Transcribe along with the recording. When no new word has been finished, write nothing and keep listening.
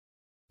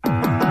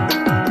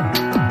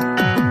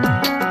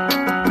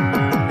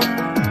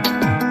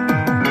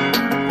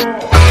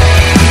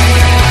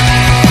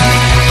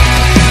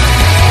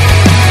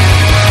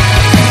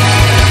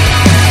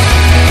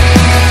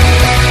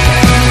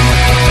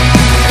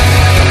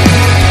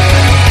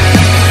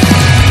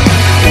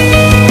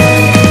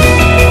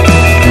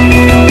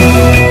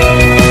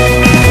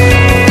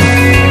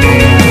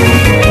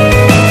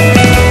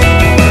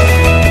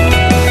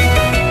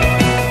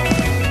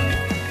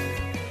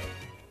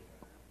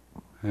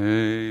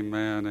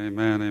Amen,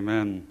 amen,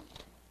 amen.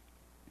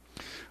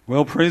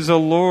 Well, praise the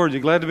Lord. You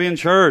glad to be in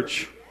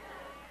church?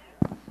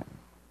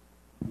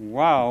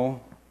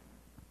 Wow.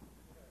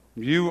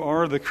 You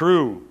are the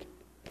crew.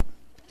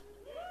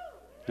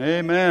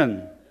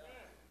 Amen.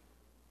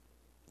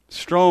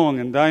 Strong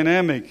and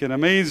dynamic and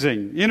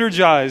amazing.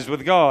 Energized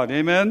with God.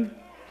 Amen.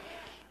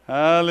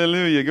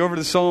 Hallelujah. Go over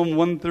to Psalm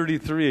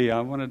 133.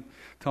 I want to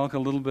talk a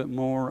little bit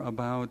more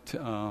about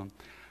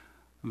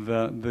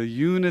the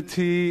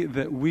unity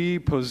that we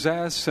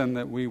possess and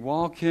that we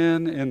walk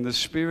in the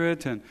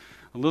Spirit, and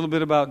a little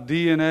bit about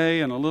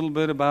DNA and a little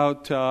bit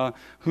about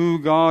who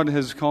God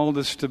has called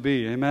us to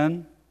be.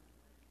 Amen?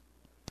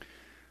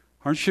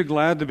 Aren't you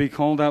glad to be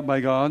called out by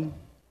God?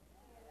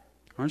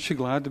 Aren't you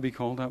glad to be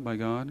called out by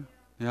God?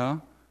 Yeah?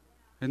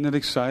 Isn't it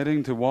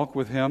exciting to walk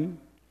with Him?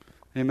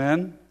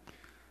 Amen?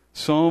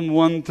 Psalm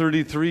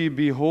 133,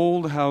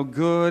 behold how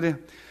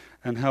good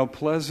and how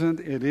pleasant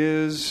it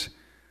is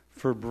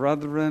for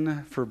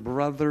brethren, for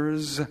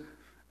brothers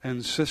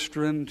and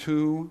sistren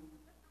to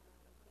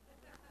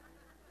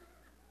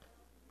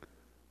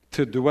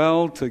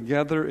dwell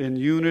together in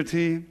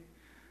unity.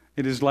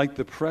 It is like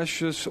the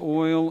precious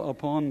oil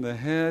upon the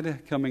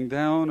head, coming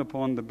down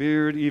upon the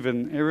beard,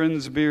 even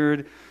Aaron's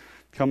beard,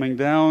 coming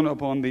down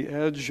upon the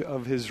edge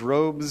of his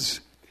robes.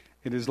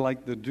 It is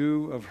like the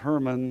dew of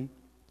Hermon,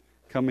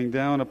 coming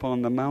down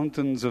upon the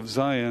mountains of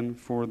Zion,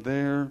 for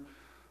there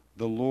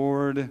the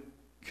Lord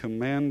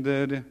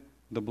commanded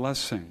the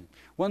blessing.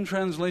 One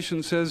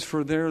translation says,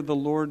 for there the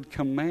Lord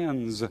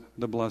commands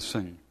the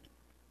blessing.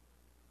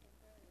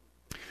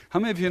 How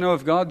many of you know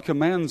if God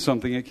commands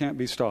something, it can't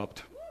be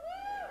stopped?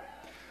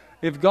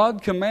 If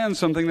God commands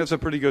something, that's a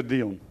pretty good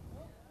deal.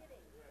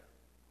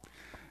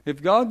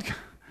 If God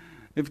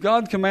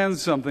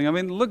commands something, I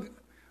mean, look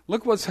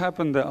what's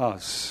happened to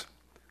us.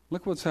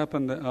 Look what's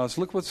happened to us.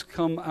 Look what's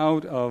come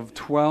out of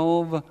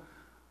 12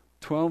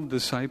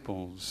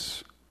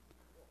 disciples.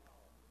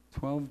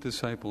 12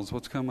 disciples.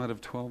 What's come out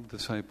of 12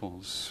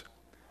 disciples?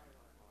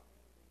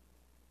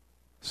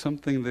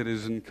 Something that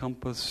has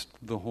encompassed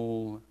the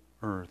whole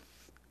earth.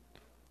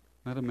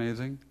 Isn't that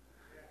amazing?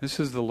 This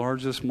is the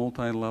largest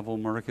multi-level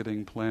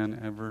marketing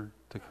plan ever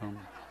to come.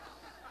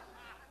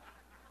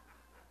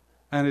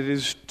 And it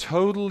is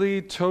totally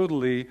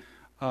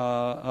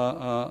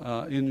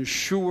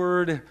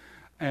insured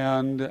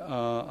and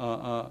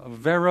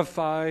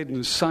verified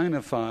and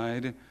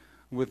signified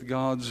with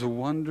God's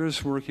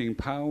wondrous working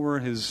power,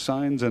 His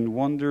signs and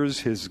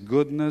wonders, His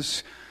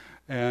goodness,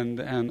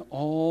 and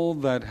all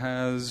that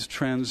has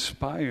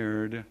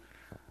transpired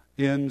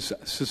in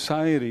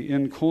society,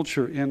 in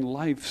culture, in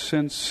life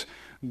since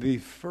the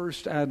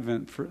first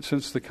advent,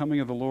 since the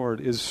coming of the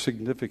Lord, is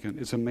significant.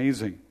 It's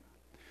amazing.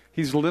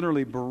 He's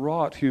literally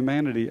brought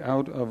humanity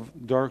out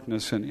of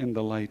darkness and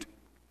into light.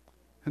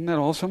 Isn't that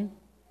awesome?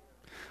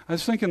 I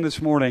was thinking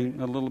this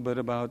morning a little bit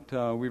about,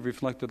 we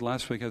reflected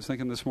last week, I was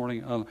thinking this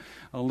morning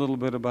a little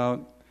bit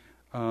about,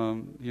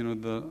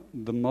 the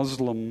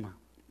Muslim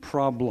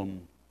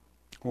problem,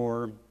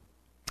 or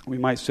we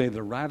might say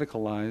the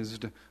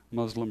radicalized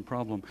Muslim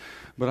problem.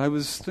 But I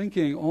was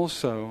thinking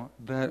also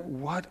that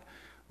what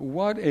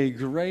a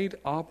great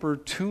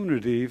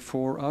opportunity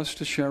for us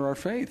to share our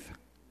faith.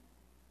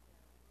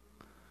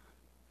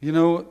 You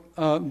know,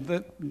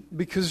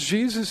 because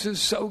Jesus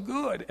is so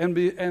good,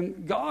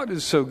 and God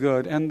is so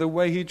good, and the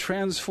way He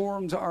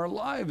transforms our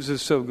lives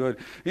is so good.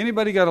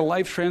 Anybody got a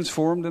life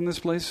transformed in this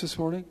place this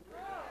morning?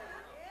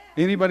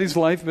 Anybody's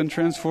life been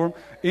transformed?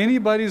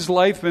 Anybody's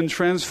life been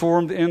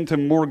transformed into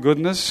more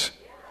goodness?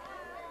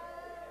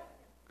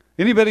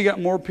 Anybody got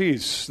more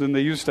peace than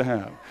they used to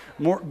have?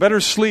 Better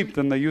sleep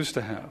than they used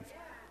to have?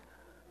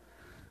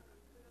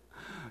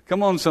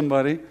 Come on,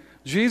 somebody.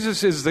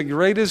 Jesus is the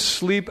greatest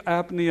sleep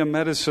apnea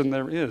medicine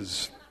there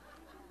is.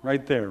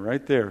 Right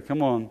there.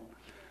 Come on.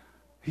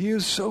 He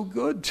is so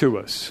good to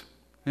us.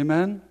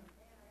 Amen?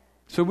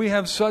 So we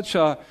have such,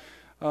 and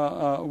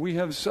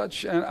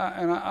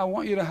I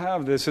want you to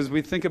have this as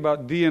we think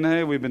about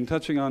DNA. We've been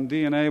touching on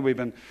DNA. We've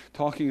been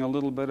talking a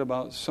little bit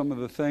about some of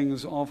the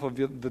things off of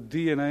the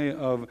DNA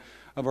of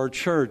our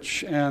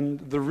church.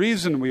 And the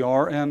reason we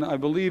are, and I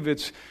believe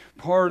it's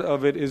part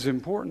of it is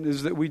important,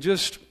 is that we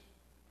just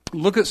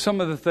look at some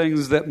of the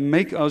things that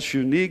make us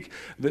unique,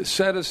 that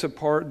set us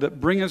apart, that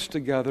bring us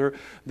together,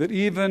 that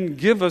even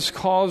give us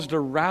cause to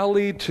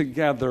rally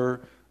together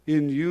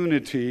in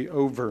unity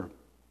over.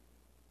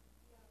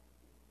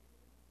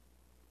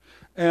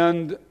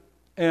 And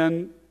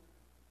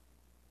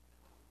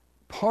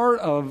part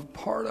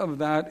of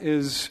that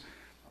is,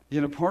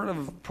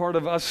 part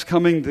of us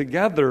coming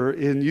together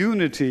in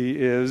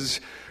unity is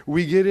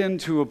we get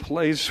into a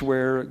place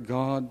where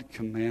God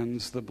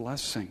commands the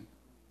blessing.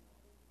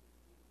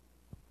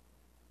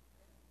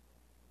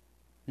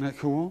 Isn't that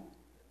cool?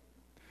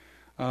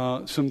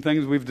 Some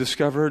things we've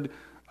discovered.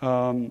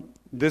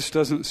 This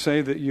doesn't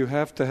say that you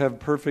have to have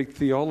perfect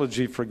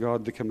theology for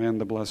God to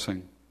command the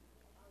blessing.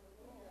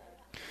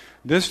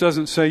 This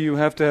doesn't say you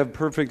have to have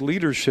perfect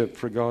leadership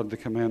for God to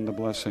command the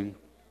blessing.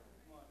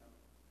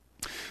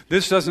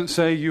 This doesn't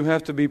say you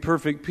have to be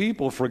perfect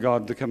people for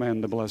God to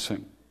command the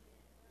blessing.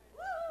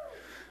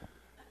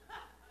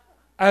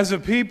 As a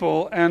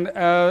people, and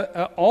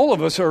all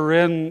of us are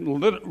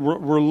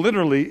we're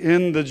literally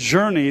in the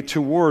journey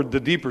toward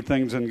the deeper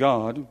things in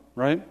God,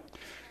 right?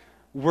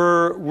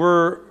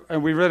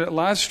 And we read it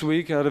last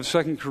week out of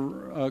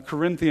 2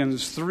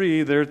 Corinthians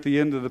 3, there at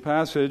the end of the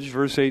passage,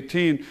 verse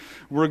 18.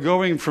 We're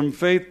going from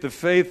faith to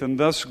faith and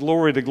thus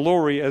glory to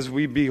glory as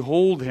we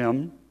behold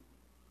Him.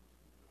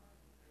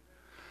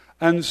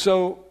 And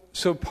so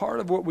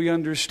part of what we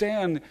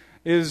understand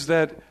is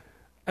that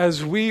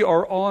as we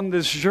are on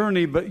this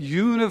journey, but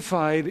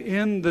unified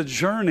in the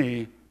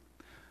journey,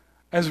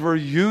 as we're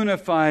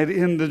unified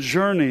in the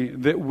journey,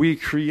 that we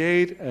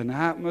create an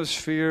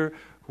atmosphere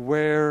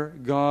where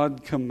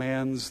God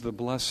commands the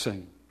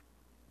blessing.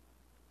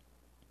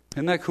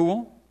 Isn't that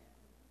cool?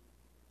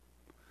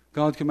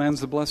 God commands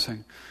the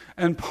blessing.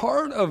 And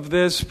part of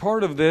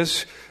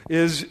this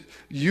is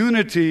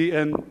unity,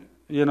 and,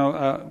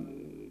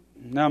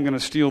 now I'm going to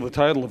steal the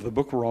title of the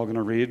book we're all going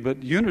to read,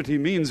 but unity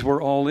means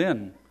we're all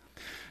in.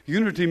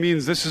 Unity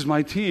means this is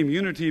my team.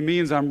 Unity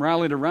means I'm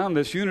rallied around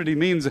this. Unity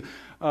means,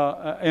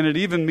 and it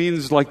even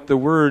means like the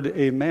word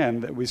amen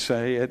that we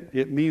say,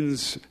 it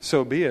means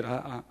so be it.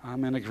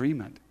 I'm in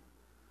agreement.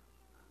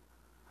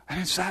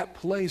 And it's that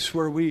place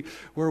where we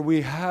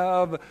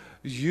have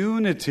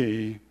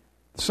unity.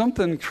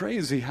 Something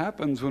crazy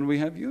happens when we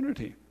have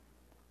unity.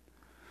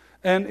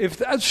 And if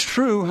that's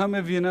true, how many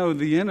of you know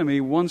the enemy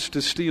wants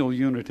to steal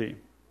unity?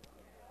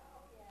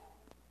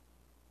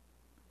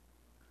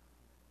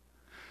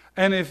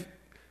 And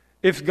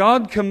if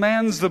God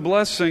commands the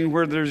blessing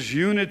where there's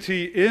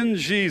unity in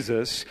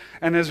Jesus,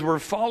 and as we're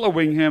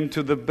following Him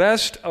to the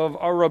best of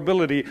our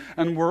ability,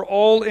 and we're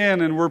all in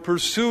and we're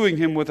pursuing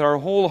Him with our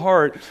whole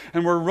heart,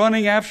 and we're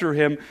running after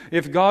Him,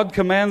 if God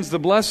commands the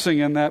blessing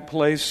in that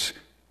place,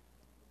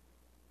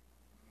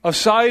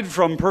 aside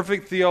from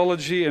perfect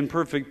theology and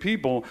perfect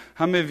people,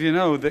 how many of you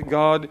know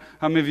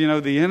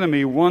the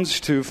enemy wants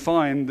to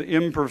find the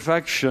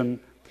imperfection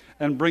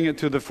and bring it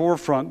to the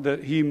forefront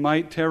that he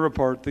might tear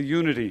apart the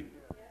unity?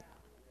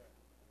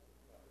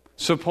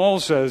 So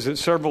Paul says it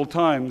several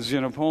times.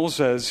 Paul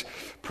says,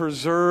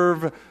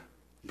 preserve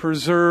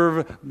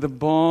the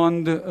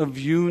bond of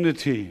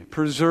unity.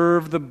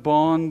 Preserve the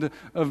bond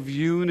of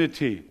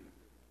unity.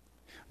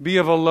 Be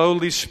of a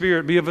lowly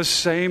spirit. Be of a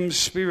same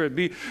spirit.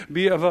 Be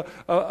of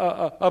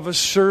a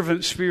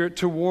servant spirit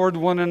toward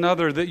one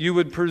another, that you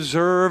would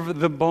preserve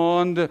the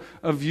bond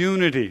of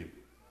unity.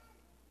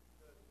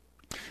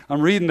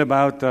 I'm reading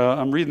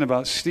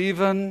about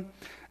Stephen,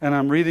 and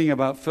I'm reading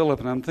about Philip,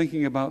 and I'm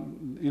thinking about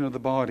the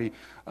body.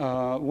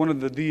 One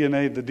of the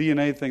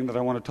DNA thing that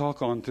I want to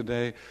talk on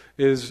today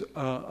is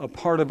a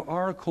part of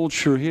our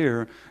culture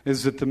here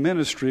is that the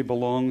ministry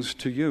belongs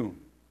to you.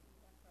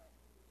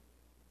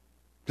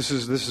 This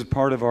is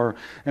part of our,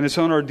 and it's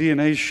on our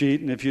DNA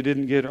sheet. And if you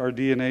didn't get our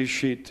DNA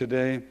sheet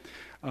today,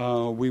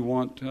 we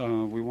want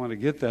to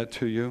get that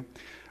to you.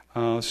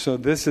 So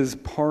this is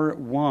part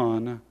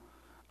 1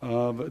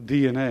 of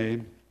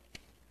DNA,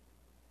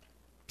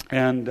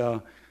 and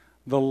the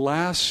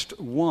last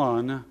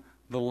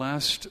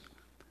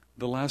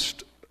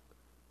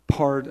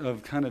part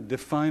of kind of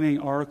defining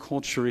our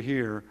culture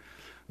here.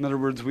 In other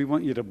words, we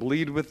want you to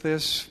bleed with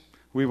this.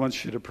 We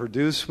want you to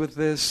produce with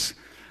this.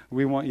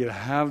 We want you to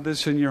have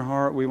this in your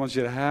heart. We want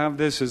you to have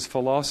this as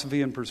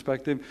philosophy and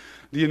perspective.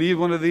 Do you need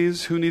one of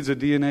these? Who needs a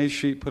DNA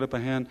sheet? Put up a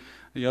hand.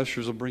 The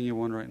ushers will bring you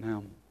one right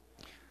now.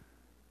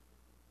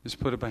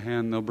 Just put up a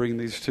hand. They'll bring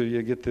these to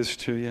you. Get this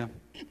to you.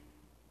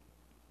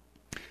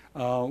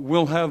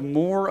 We'll have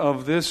more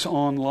of this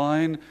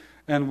online,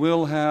 and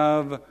we'll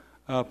have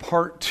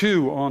part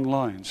 2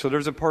 online. So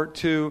there's a part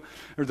 2,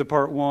 there's a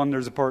part 1,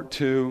 there's a part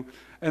 2.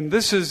 And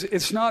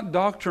it's not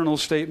doctrinal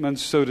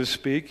statements, so to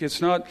speak. It's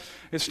not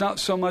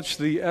so much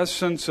the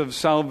essence of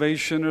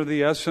salvation or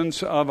the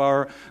essence of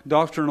our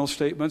doctrinal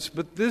statements,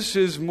 but this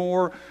is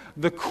more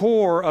the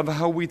core of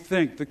how we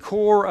think, the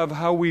core of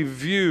how we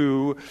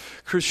view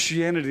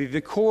Christianity,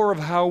 the core of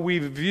how we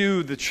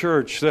view the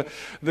church,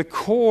 the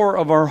core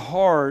of our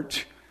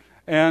heart,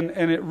 and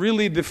it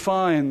really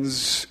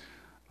defines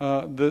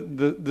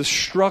the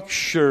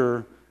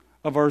structure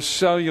of our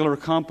cellular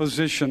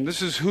composition.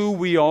 This is who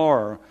we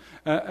are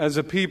as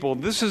a people.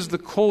 This is the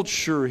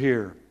culture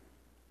here.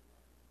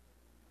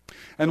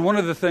 And one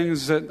of the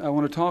things that I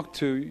want to talk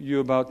to you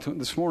about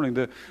this morning,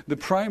 the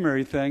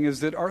primary thing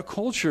is that our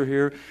culture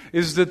here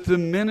is that the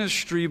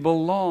ministry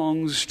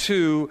belongs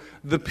to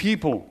the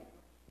people.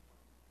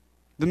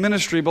 The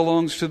ministry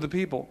belongs to the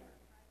people.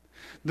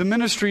 The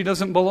ministry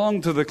doesn't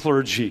belong to the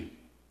clergy.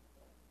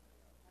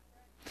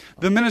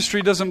 The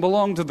ministry doesn't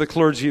belong to the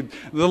clergy.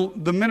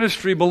 The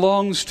ministry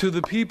belongs to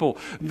the people.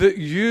 That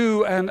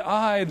you and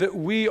I, that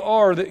you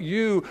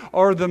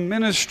are the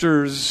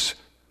ministers.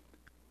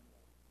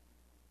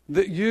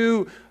 That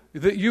you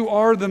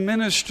are the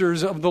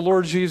ministers of the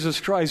Lord Jesus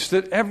Christ.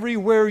 That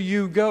everywhere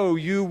you go,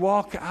 you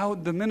walk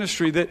out the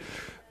ministry.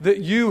 that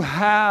you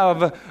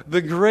have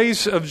the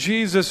grace of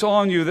Jesus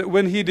on you, that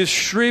when He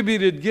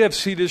distributed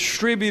gifts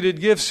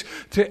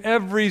to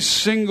every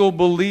single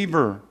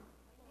believer.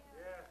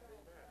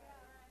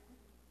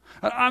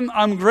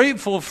 I'm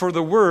grateful for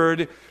the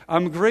Word.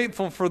 I'm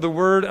grateful for the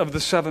Word of the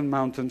seven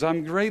mountains.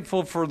 I'm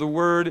grateful for the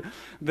Word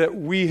that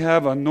we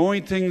have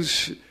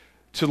anointings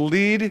to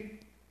lead,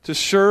 to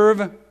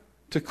serve,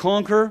 to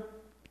conquer.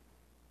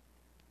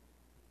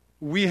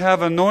 We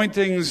have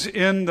anointings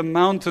in the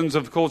mountains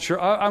of culture.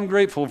 I'm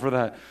grateful for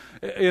that.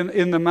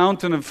 In the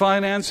mountain of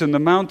finance, in the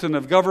mountain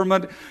of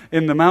government,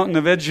 in the mountain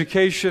of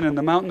education, in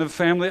the mountain of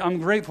family. I'm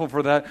grateful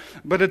for that.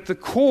 But at the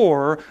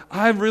core,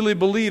 I really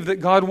believe that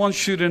God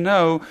wants you to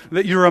know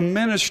that you're a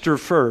minister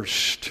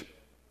first.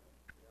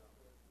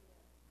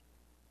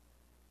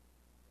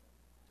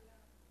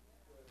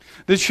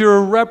 That you're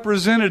a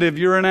representative,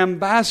 you're an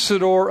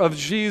ambassador of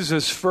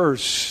Jesus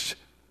first.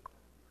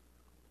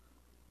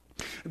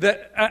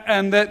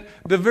 And that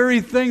the very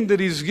thing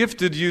that He's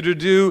gifted you to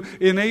do,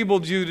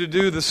 enabled you to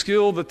do, the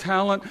skill, the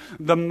talent,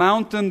 the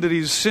mountain that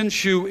He's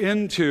sent you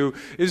into,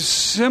 is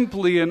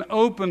simply an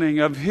opening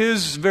of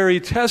His very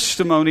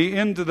testimony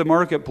into the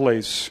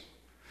marketplace.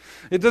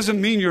 It doesn't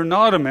mean you're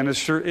not a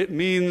minister. It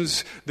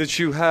means that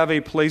you have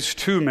a place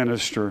to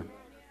minister.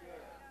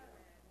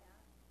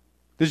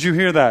 Did you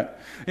hear that?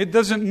 It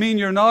doesn't mean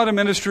you're not a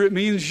minister. It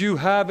means you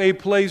have a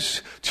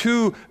place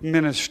to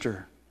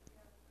minister.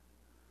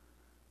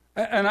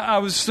 And I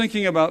was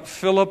thinking about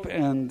Philip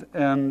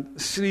and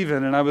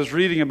Stephen, and I was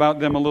reading about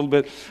them a little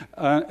bit.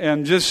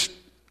 And just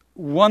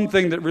one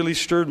thing that really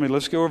stirred me.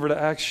 Let's go over to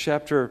Acts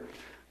chapter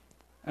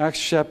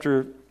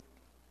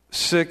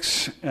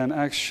 6 and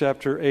Acts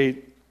chapter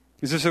 8.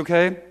 Is this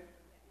okay?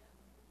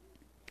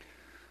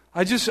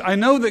 I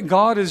know that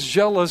God is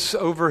jealous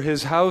over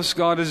His house.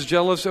 God is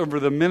jealous over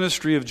the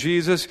ministry of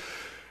Jesus.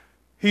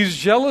 He's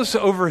jealous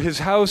over His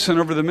house and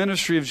over the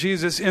ministry of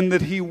Jesus in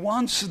that He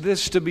wants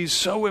this to be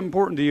so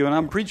important to you. And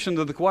I'm preaching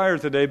to the choir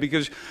today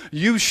because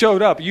you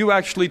showed up. You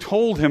actually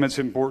told Him it's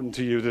important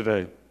to you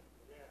today.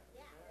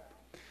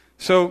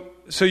 So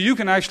you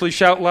can actually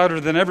shout louder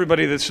than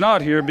everybody that's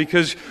not here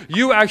because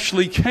you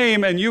actually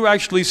came and you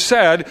actually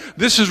said,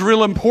 this is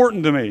real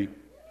important to me.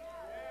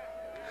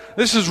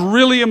 This is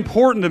really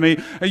important to me.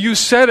 And you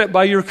said it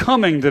by your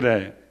coming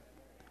today.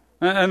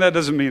 And that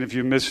doesn't mean if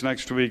you miss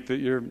next week that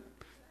you're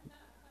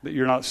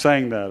not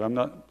saying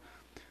that.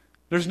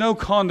 There's no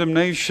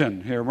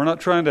condemnation here. We're not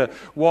trying to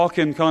walk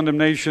in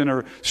condemnation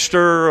or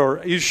stir or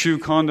issue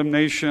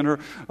condemnation or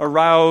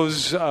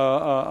arouse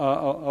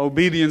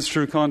obedience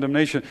through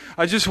condemnation.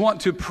 I just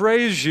want to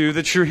praise you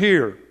that you're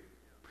here.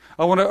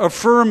 I want to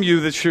affirm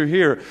you that you're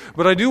here.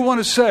 But I do want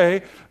to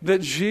say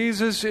that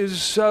Jesus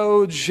is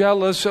so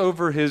jealous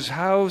over His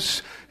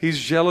house.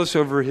 He's jealous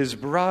over His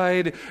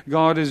bride.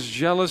 God is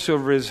jealous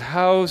over His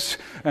house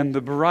and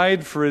the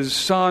bride for His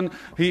Son.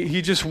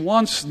 He just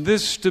wants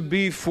this to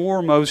be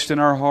foremost in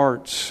our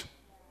hearts.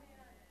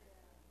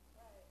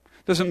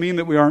 Doesn't mean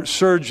that we aren't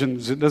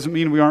surgeons. It doesn't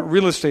mean we aren't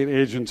real estate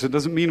agents. It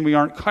doesn't mean we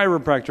aren't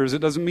chiropractors. It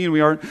doesn't mean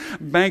we aren't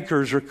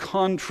bankers or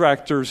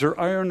contractors or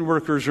iron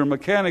workers or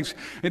mechanics.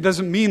 It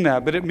doesn't mean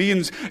that. But it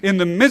means in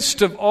the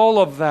midst of all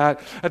of that,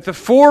 at the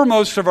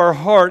foremost of our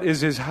heart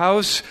is His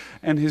house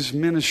and His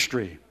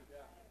ministry.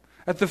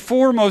 At the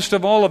foremost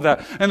of all of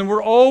that. And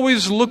we're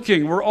always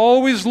looking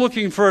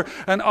for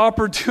an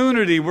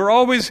opportunity. We're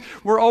always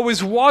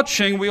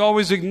watching, we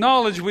always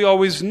acknowledge, we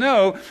always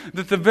know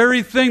that the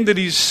very thing that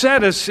He's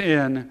set us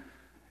in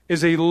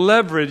is a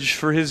leverage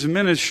for His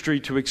ministry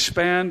to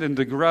expand and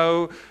to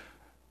grow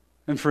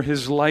and for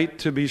His light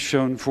to be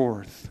shown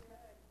forth.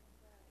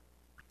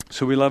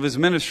 So we love His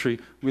ministry,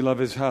 we love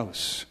His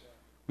house.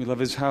 We love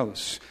His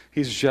house.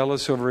 He's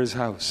jealous over His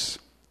house.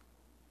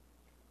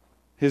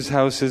 His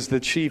house is the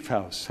chief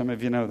house. How many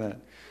of you know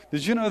that?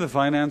 Did you know the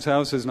finance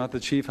house is not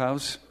the chief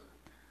house?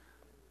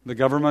 The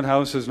government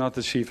house is not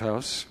the chief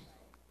house.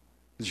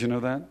 Did you know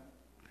that?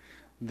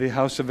 The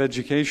house of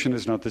education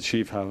is not the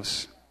chief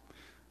house.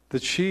 The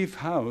chief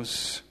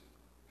house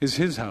is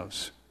His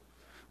house.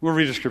 We'll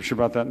read a scripture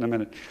about that in a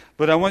minute.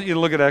 But I want you to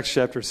look at Acts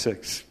chapter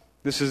 6.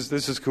 This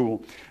is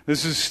cool.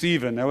 This is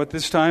Stephen. Now at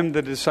this time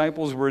the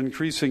disciples were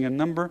increasing in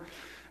number,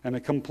 and a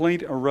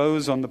complaint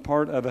arose on the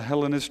part of the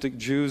Hellenistic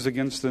Jews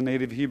against the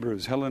native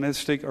Hebrews.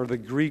 Hellenistic are the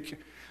Greek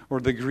or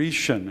the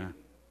Grecian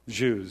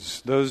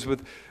Jews, those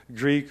with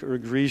Greek or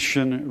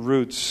Grecian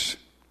roots.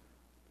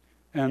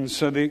 And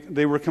so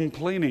they were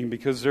complaining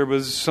because there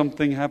was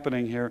something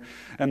happening here.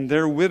 And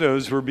their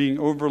widows were being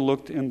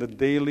overlooked in the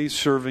daily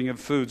serving of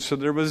food. So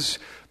there was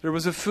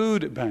a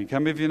food bank. How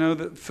many of you know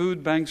that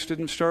food banks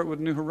didn't start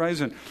with New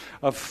Horizon?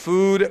 A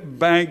food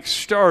bank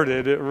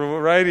started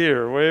right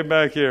here, way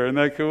back here. Isn't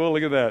that cool?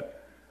 Look at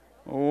that.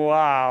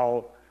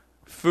 Wow.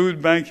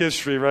 Food bank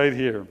history right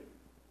here.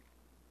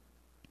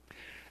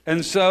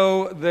 And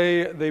so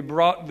they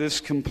brought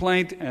this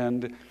complaint,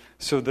 and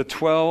so the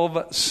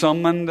 12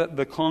 summoned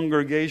the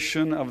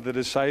congregation of the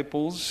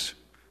disciples.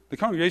 The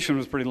congregation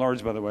was pretty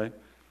large, by the way,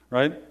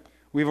 right?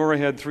 We've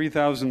already had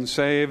 3,000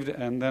 saved,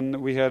 and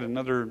then we had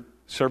another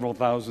several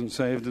thousand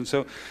saved. And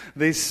so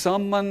they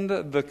summoned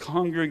the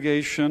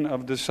congregation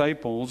of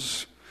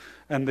disciples,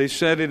 and they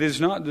said, it is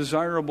not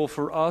desirable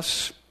for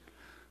us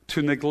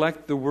to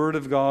neglect the word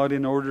of God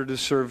in order to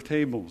serve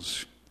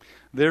tables.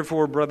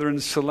 Therefore, brethren,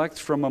 select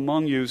from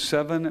among you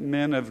 7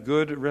 men of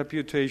good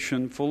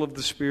reputation, full of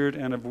the Spirit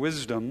and of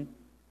wisdom.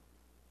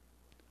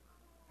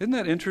 Isn't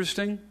that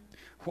interesting?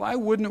 Why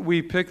wouldn't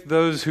we pick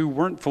those who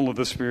weren't full of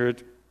the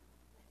Spirit?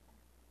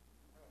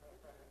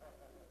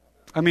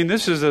 I mean,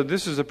 this is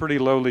a pretty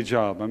lowly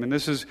job. I mean,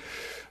 this is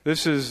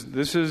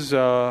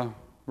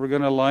we're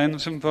going to line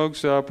some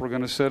folks up. We're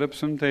going to set up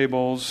some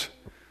tables.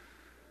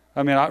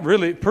 I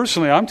mean,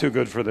 personally, I'm too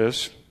good for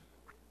this.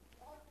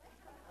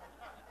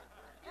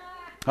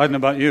 I don't know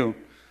about you.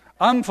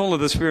 I'm full of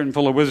the Spirit and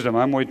full of wisdom.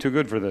 I'm way too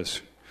good for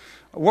this.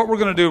 What we're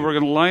going to do, we're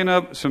going to line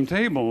up some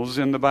tables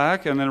in the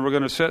back, and then we're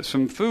going to set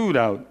some food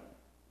out.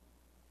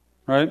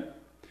 Right?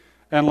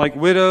 And like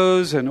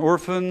widows and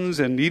orphans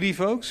and needy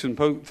folks and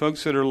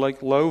folks that are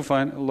like low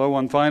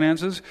on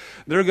finances,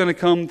 they're going to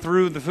come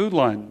through the food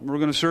line. We're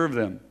going to serve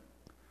them.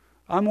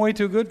 I'm way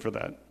too good for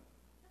that.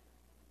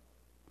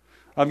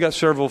 I've got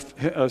several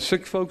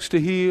sick folks to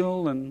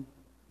heal. And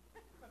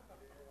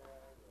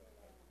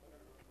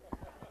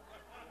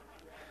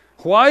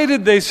why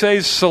did they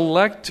say,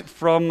 select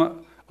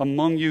from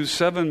among you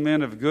 7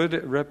 men of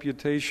good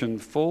reputation,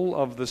 full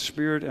of the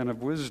Spirit and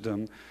of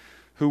wisdom,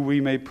 who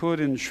we may put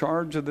in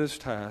charge of this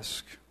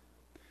task,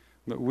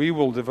 that we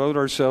will devote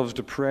ourselves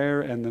to prayer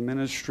and the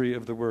ministry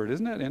of the word.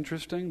 Isn't that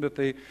interesting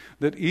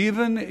that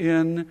even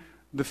in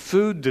the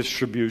food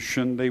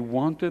distribution, they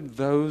wanted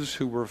those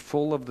who were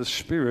full of the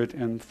Spirit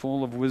and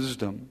full of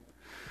wisdom?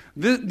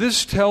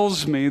 This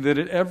tells me that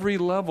at every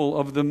level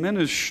of the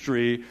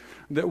ministry,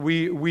 that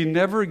we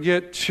never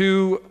get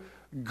too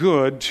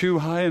good, too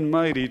high and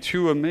mighty,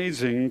 too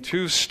amazing,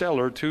 too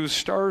stellar, too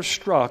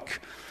starstruck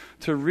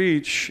to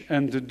reach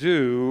and to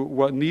do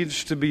what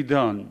needs to be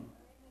done.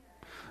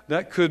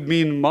 That could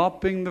mean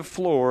mopping the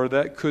floor.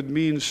 That could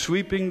mean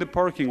sweeping the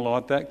parking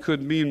lot. That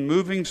could mean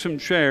moving some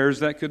chairs.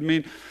 That could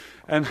mean...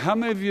 And how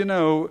many of you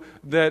know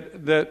that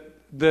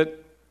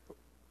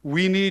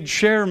we need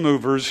chair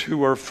movers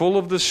who are full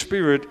of the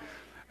Spirit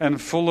and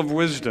full of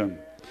wisdom?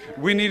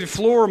 We need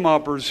floor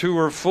moppers who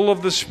are full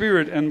of the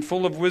Spirit and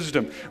full of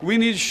wisdom. We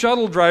need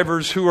shuttle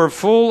drivers who are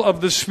full of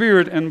the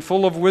Spirit and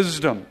full of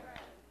wisdom.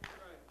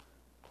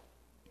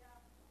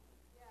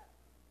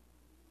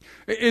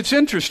 It's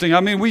interesting. I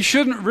mean, we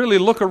shouldn't really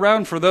look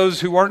around for those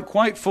who aren't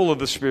quite full of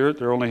the Spirit.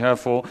 They're only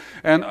half full.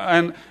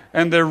 And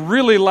they're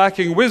really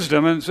lacking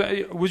wisdom. And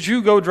say, would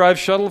you go drive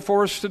shuttle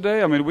for us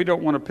today? I mean, we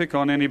don't want to pick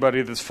on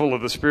anybody that's full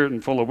of the Spirit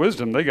and full of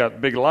wisdom. They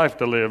got big life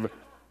to live.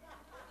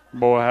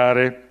 Boy,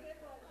 howdy.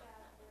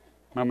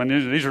 I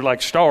mean, these are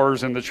like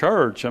stars in the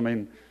church. I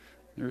mean,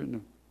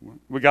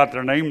 we got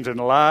their names in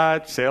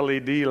lights,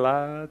 LED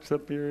lights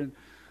up here.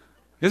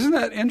 Isn't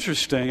that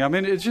interesting? I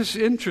mean, it's just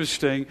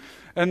interesting.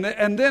 And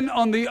then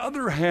on the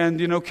other hand,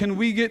 can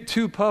we get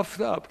too puffed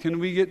up? Can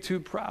we get too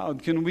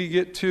proud? Can we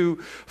get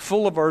too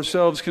full of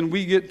ourselves? Can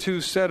we get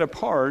too set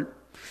apart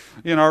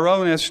in our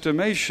own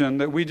estimation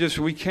that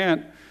we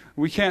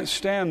can't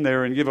stand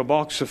there and give a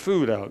box of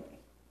food out?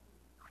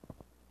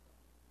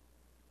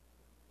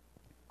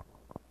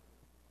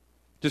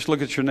 Just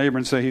look at your neighbor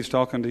and say, he's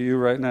talking to you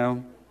right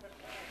now.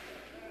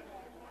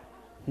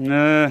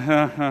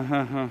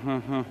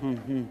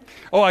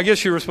 Oh, I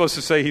guess you were supposed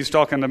to say he's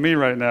talking to me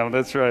right now.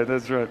 That's right.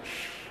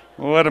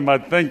 What am I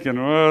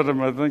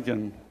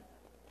thinking?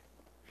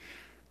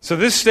 So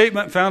this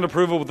statement found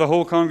approval with the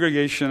whole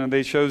congregation, and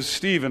they chose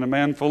Stephen, a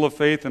man full of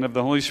faith and of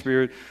the Holy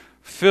Spirit,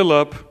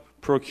 Philip,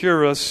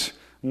 Prochorus,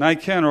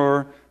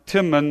 Nicanor,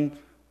 Timon,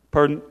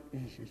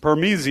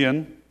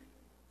 Parmesian.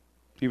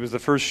 He was the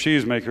first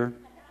cheesemaker.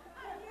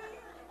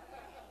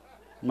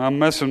 I'm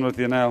messing with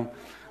you now.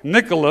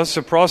 Nicholas,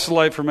 a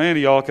proselyte from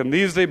Antioch, and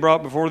these they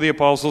brought before the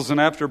apostles, and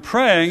after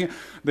praying,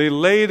 they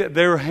laid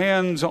their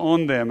hands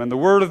on them. And the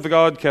word of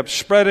God kept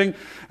spreading,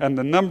 and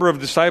the number of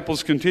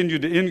disciples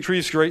continued to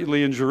increase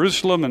greatly in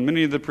Jerusalem, and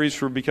many of the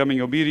priests were becoming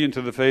obedient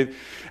to the faith.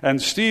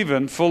 And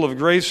Stephen, full of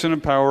grace and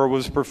of power,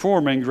 was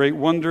performing great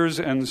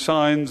wonders and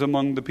signs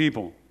among the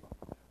people.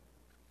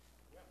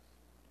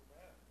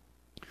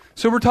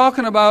 So we're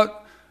talking about,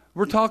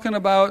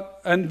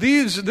 and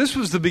this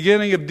was the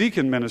beginning of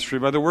deacon ministry,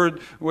 by the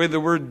way the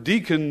word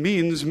deacon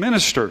means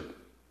minister.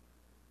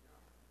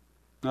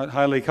 Not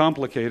highly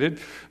complicated.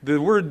 The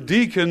word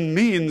deacon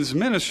means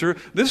minister.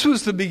 This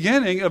was the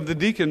beginning of the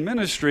deacon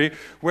ministry,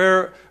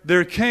 where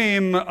there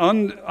came,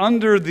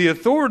 under the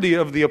authority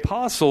of the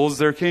apostles,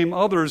 there came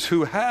others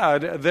who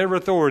had their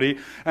authority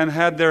and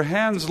had their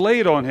hands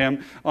laid on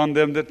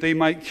them, that they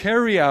might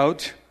carry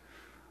out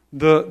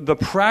the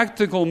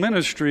practical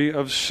ministry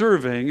of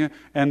serving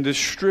and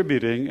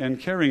distributing and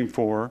caring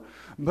for.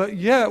 But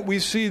yet we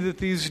see that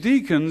these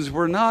deacons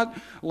were not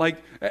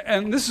like,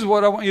 and this is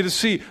what I want you to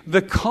see,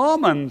 the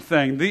common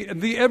thing,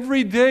 the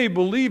everyday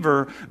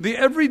believer,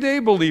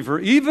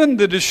 even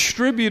the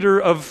distributor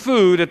of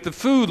food at the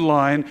food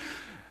line,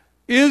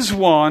 is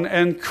one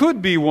and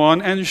could be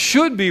one and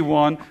should be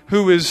one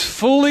who is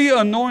fully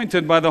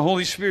anointed by the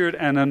Holy Spirit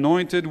and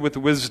anointed with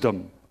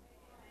wisdom.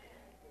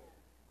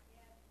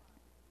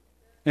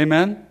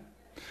 Amen?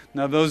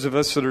 Now those of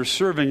us that are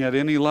serving at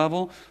any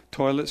level,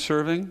 toilet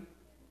serving,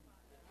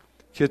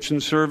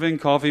 kitchen serving,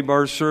 coffee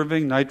bar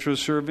serving, nitro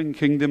serving,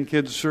 Kingdom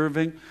Kids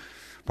serving,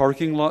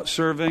 parking lot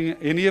serving,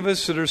 any of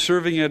us that are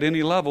serving at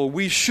any level,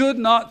 we should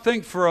not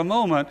think for a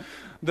moment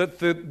that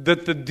the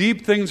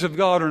deep things of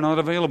God are not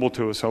available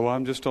to us. Oh,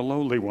 I'm just a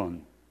lowly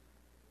one.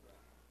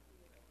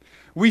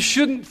 We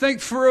shouldn't think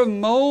for a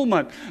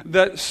moment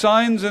that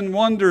signs and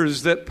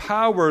wonders, that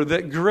power,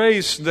 that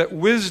grace, that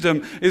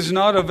wisdom is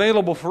not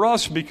available for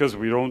us because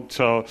we don't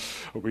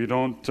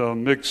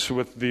mix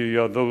with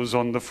those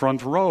on the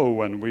front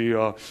row, and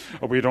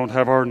we don't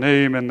have our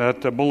name in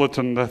that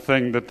bulletin, the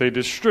thing that they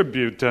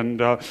distribute,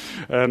 and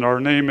our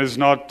name is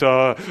not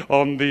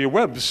on the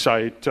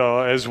website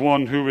as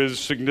one who is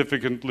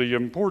significantly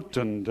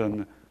important.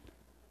 And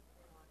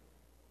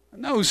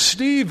no,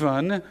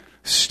 Stephen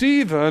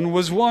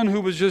was one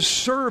who was just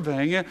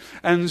serving,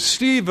 and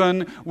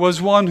Stephen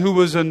was one who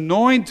was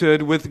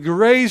anointed with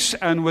grace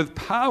and with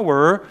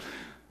power.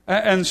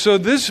 And so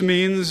this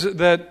means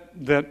that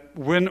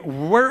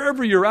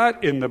wherever you're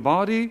at in the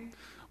body,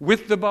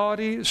 with the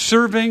body,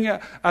 serving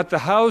at the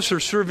house or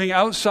serving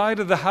outside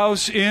of the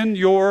house, in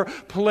your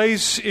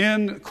place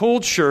in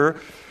culture,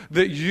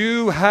 that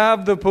you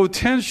have the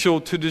potential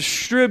to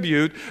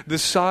distribute the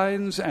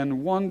signs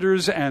and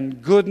wonders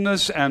and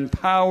goodness and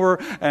power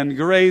and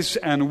grace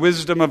and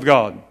wisdom of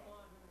God.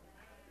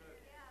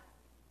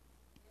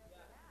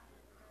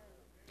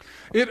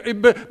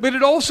 But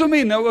it also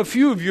means, now a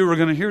few of you are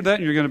going to hear that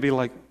and you're going to be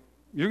like,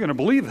 you're going to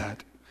believe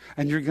that.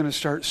 And you're going to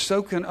start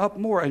soaking up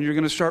more, and you're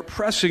going to start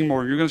pressing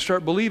more, you're going to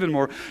start believing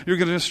more, you're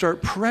going to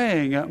start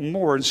praying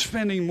more and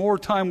spending more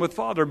time with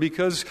Father,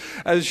 because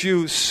as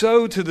you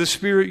sow to the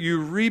Spirit, you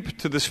reap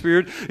to the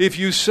Spirit. If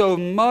you sow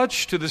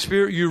much to the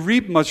Spirit, you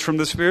reap much from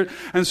the Spirit,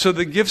 and so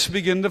the gifts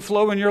begin to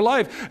flow in your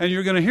life. And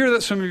you're going to hear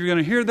that, some of you are going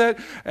to hear that,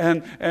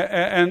 and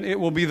it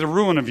will be the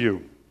ruin of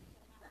you.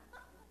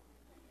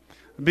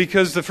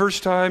 Because the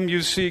first time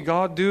you see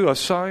God do a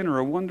sign or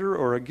a wonder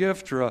or a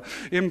gift or an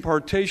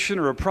impartation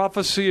or a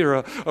prophecy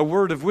or a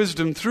word of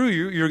wisdom through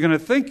you, you're going to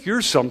think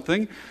you're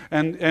something.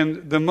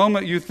 And the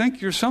moment you think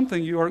you're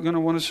something, you aren't going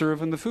to want to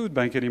serve in the food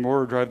bank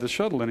anymore or drive the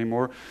shuttle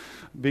anymore,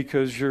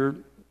 because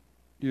you're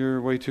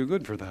way too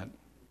good for that.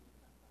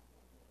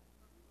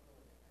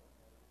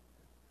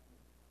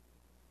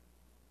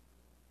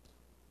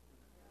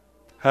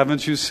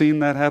 Haven't you seen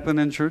that happen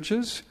in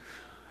churches?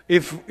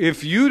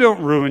 If you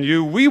don't ruin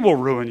you, we will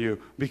ruin you,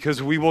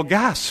 because we will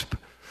gasp.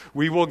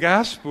 We will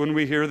gasp when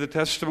we hear the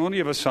testimony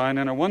of a sign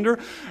and a wonder.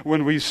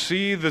 When we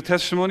see the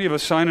testimony of a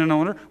sign and a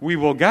wonder, we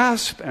will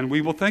gasp and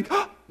we will think,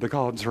 oh, the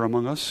gods are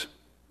among us.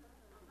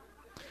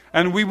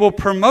 And we will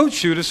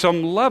promote you to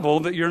some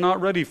level that you're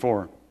not ready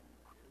for.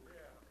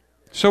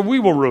 So we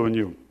will ruin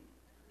you.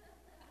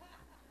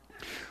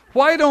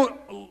 Why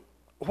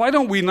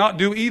don't we not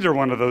do either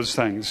one of those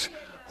things?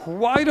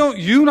 Why don't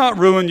you not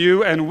ruin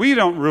you and we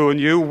don't ruin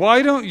you?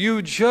 Why don't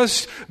you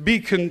just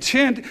be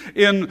content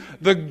in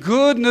the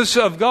goodness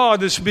of God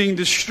that's being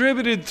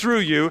distributed through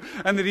you,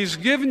 and that He's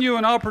given you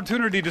an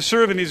opportunity to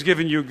serve and He's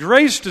given you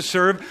grace to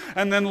serve,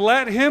 and then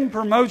let Him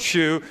promote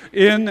you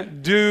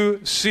in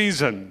due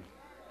season?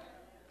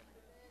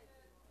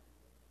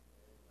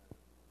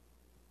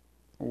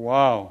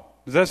 Wow.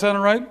 Does that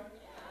sound right?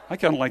 I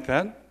kind of like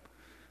that.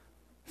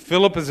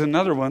 Philip is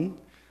another one.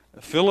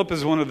 Philip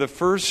is one of the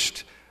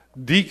first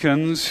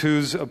deacons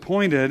who's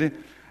appointed,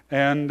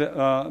 and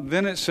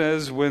then it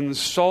says, when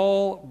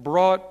Saul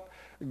brought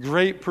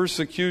great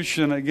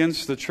persecution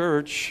against the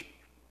church,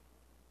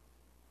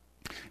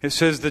 it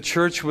says the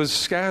church was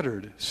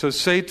scattered. So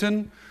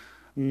Satan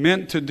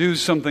meant to do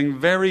something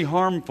very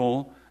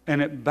harmful,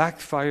 and it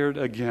backfired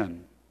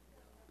again.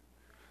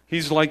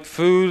 He's like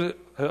food,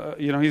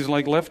 he's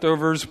like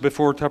leftovers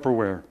before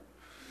Tupperware.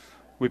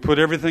 We put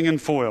everything in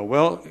foil.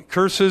 Well,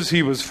 curses,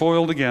 he was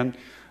foiled again.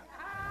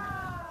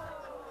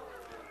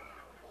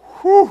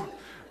 Whew,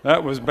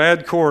 that was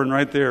bad corn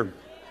right there.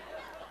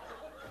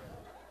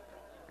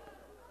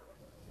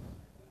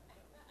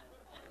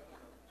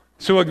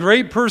 So a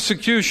great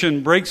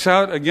persecution breaks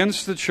out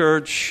against the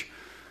church,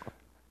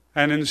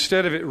 and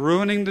instead of it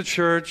ruining the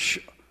church,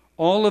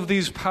 all of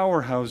these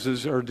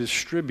powerhouses are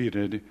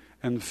distributed.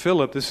 And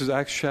Philip, this is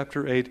Acts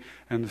chapter 8,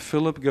 and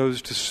Philip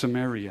goes to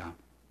Samaria.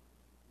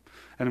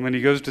 And when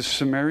he goes to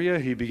Samaria,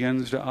 he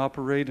begins to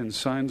operate in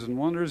signs and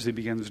wonders. He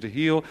begins to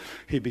heal.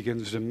 He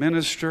begins to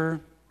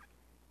minister.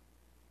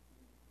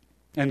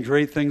 And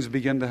great things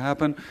begin to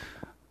happen.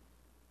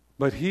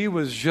 But he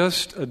was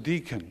just a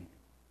deacon.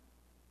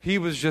 He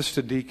was just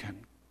a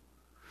deacon.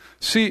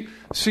 See,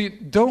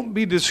 don't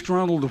be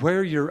disgruntled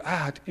where you're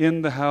at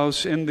in the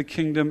house, in the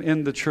kingdom,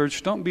 in the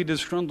church. Don't be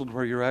disgruntled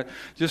where you're at.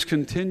 Just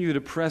continue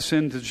to press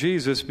into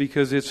Jesus,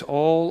 because it's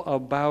all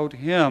about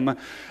Him.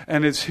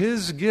 And it's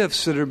His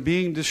gifts that are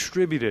being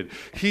distributed.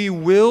 He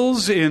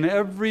wills in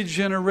every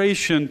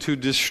generation to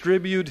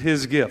distribute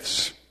His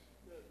gifts.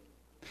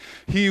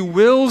 He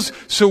wills,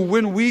 so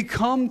when we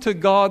come to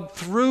God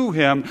through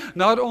Him,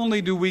 not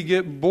only do we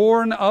get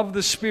born of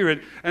the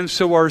Spirit, and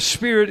so our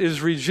spirit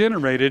is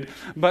regenerated,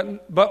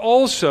 but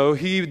also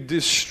He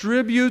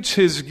distributes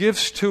His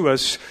gifts to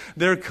us.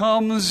 There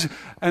comes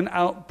an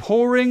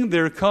outpouring,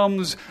 there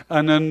comes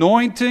an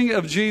anointing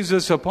of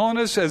Jesus upon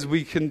us as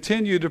we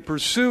continue to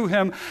pursue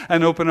Him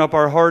and open up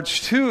our hearts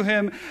to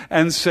Him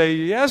and say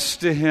yes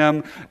to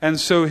Him. And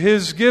so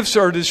His gifts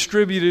are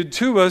distributed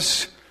to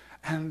us.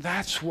 And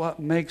that's what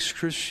makes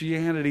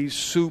Christianity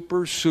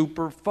super,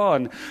 super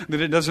fun. That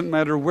it doesn't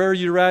matter where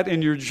you're at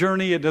in your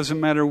journey. It doesn't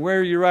matter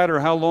where you're at or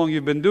how long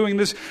you've been doing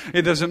this.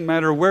 It doesn't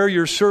matter where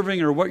you're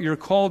serving or what you're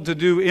called to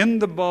do in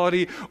the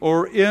body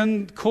or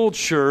in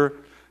culture.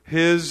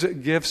 His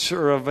gifts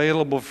are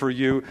available for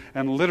you.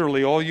 And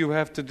literally all you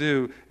have to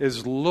do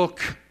is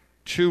look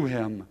to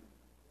Him.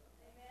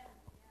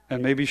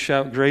 And maybe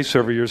shout grace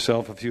over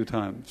yourself a few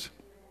times.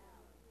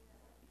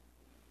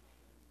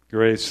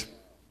 Grace.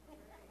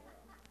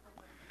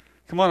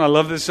 Come on, I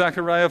love this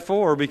Zechariah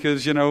 4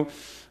 because,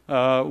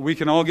 we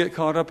can all get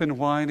caught up in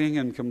whining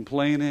and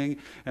complaining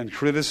and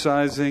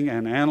criticizing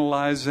and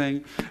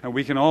analyzing. And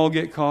we can all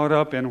get caught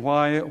up in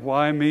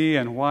why me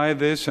and why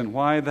this and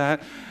why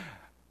that.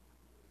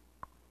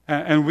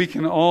 And we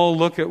can all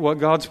look at what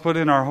God's put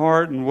in our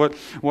heart and what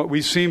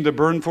we seem to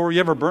burn for.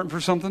 You ever burnt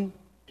for something?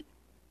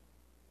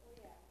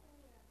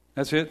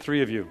 That's it,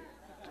 3 of you.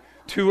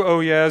 2 oh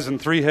yeahs and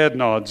 3 head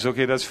nods.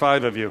 Okay, that's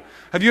 5 of you.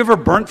 Have you ever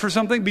burnt for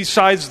something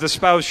besides the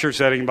spouse you're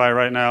sitting by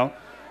right now?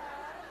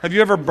 Have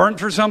you ever burnt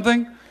for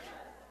something?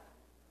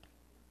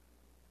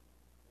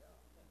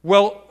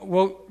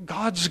 Well,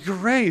 God's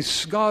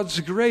grace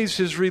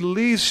is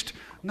released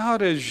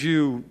not as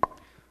you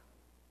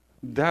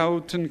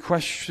doubt and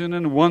question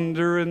and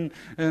wonder and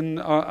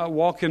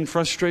walk in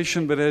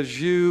frustration, but as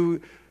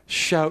you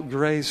shout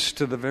grace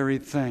to the very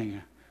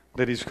thing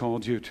that He's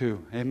called you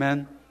to.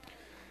 Amen?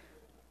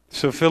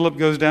 So Philip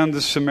goes down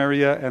to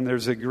Samaria, and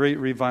there's a great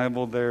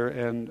revival there.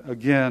 And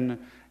again,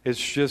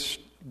 it's just,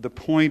 the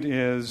point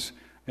is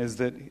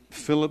that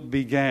Philip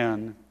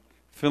began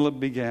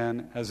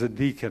as a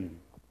deacon.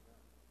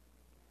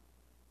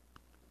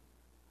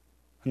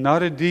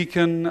 Not a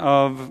deacon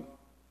of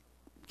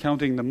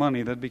counting the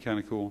money, that'd be kind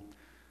of cool.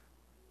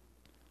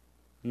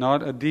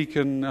 Not a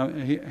deacon,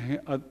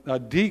 a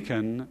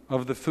deacon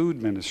of the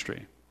food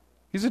ministry.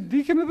 He's a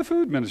deacon of the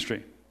food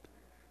ministry.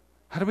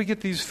 How do we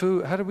get this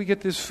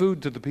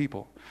food to the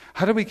people?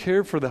 How do we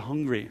care for the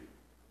hungry?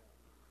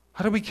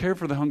 How do we care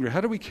for the hungry?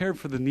 How do we care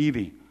for the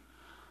needy?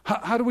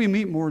 How do we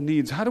meet more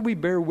needs? How do we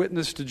bear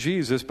witness to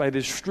Jesus by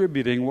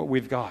distributing what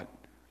we've got?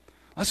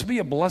 Let's be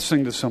a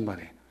blessing to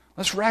somebody.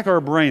 Let's rack our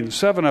brains.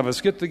 7 of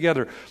us get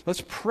together.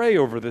 Let's pray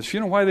over this. You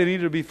know why they need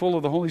to be full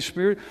of the Holy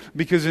Spirit?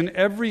 Because in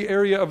every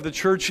area of the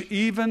church,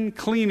 even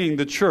cleaning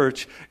the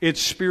church,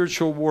 it's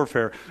spiritual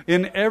warfare.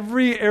 In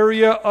every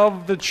area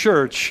of the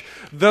church,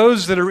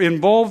 those that are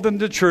involved in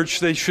the church,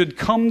 they should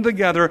come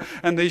together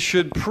and they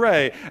should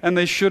pray and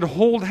they should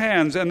hold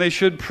hands and they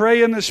should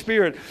pray in the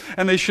Spirit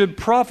and they should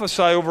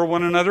prophesy over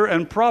one another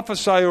and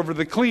prophesy over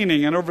the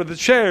cleaning and over the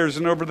chairs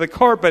and over the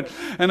carpet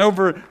and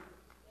over...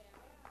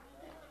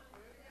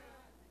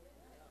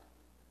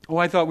 Oh,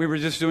 I thought we were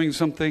just doing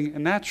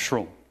something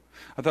natural.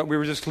 I thought we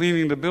were just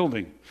cleaning the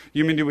building.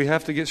 You mean do we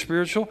have to get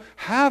spiritual?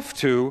 Have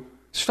to.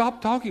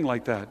 Stop talking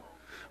like that.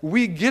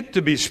 We get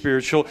to be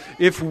spiritual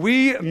if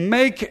we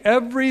make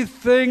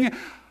everything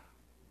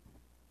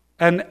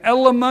an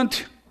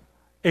element,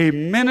 a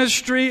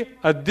ministry,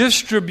 a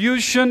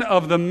distribution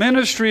of the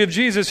ministry of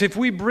Jesus. If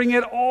we bring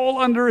it all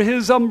under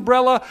His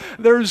umbrella,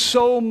 there's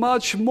so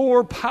much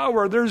more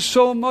power. There's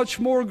so much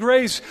more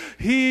grace.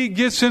 He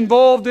gets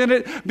involved in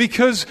it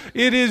because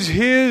it is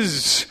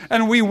His,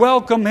 and we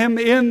welcome Him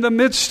in the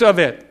midst of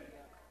it.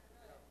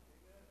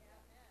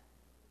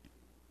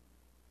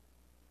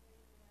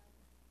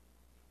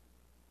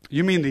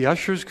 You mean the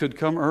ushers could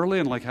come early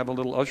and have a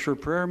little usher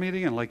prayer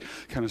meeting and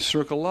kind of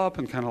circle up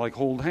and kind of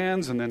hold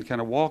hands and then kind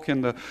of walk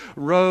in the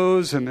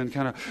rows and then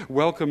kind of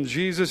welcome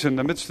Jesus in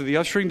the midst of the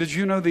ushering? Did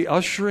you know the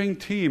ushering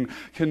team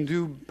can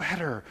do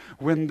better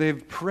when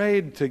they've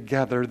prayed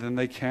together than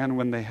they can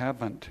when they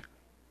haven't?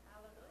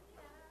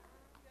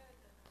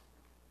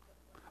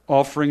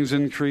 Offerings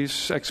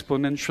increase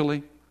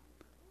exponentially.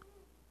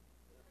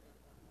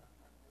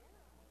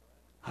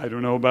 I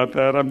don't know about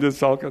that. I'm just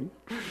talking.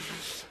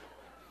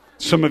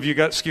 Some of you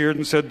got scared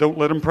and said, don't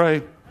let them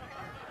pray.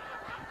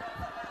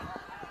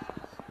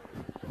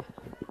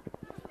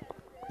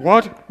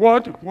 What?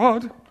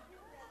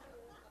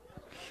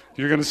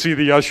 You're going to see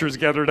the ushers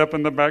gathered up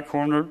in the back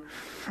corner.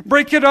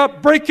 Break it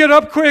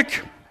up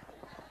quick.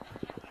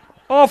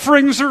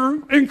 Offerings are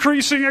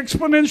increasing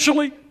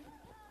exponentially.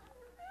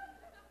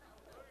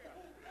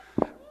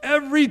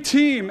 every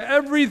team,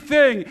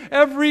 everything,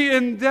 every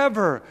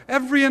endeavor,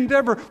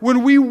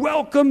 when we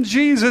welcome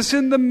Jesus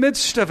in the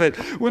midst of it,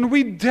 when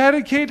we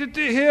dedicate it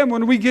to Him,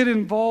 when we get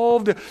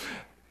involved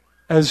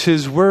as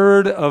His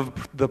word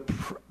of the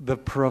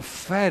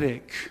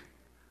prophetic,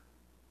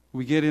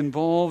 we get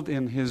involved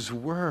in His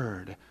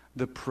word,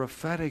 the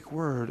prophetic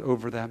word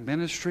over that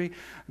ministry,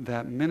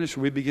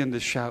 we begin to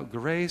shout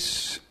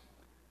grace.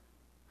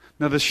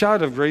 Now, the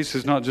shout of grace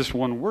is not just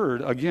one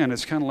word. Again,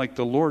 it's kind of like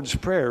the Lord's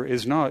Prayer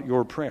is not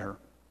your prayer.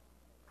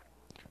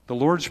 The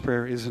Lord's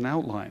Prayer is an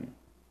outline.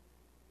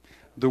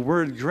 The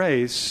word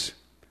grace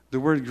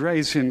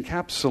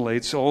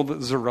encapsulates all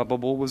that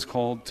Zerubbabel was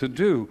called to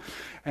do.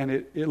 And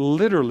it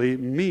literally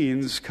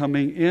means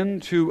coming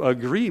into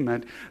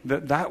agreement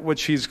that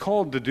which he's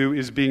called to do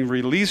is being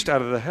released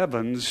out of the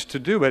heavens to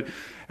do it.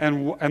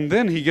 And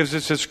then he gives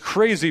us this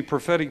crazy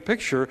prophetic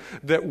picture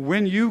that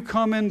when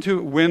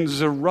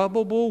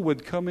Zerubbabel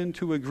would come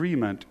into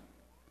agreement,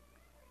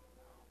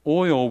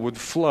 oil would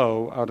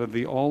flow out of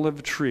the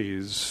olive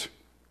trees.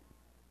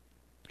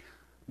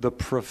 The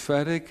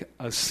prophetic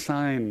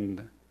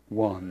assigned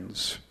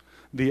ones,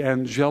 the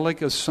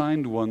angelic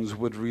assigned ones,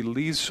 would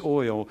release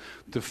oil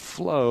to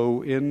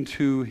flow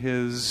into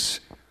his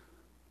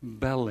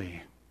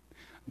belly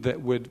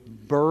that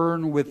would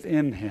burn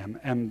within him,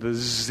 and the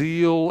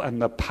zeal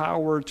and the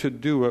power to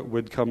do it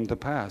would come to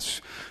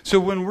pass. So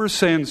when we're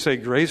say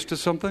grace to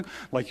something,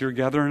 like you're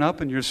gathering up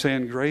and you're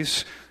saying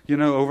grace,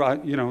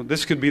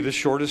 this could be the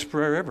shortest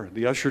prayer ever.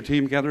 The usher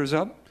team gathers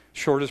up,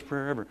 shortest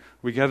prayer ever.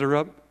 We gather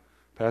up,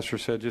 pastor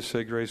said, just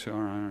say grace. All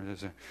right,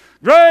 just say,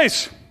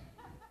 grace!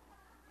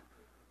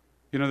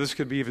 This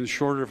could be even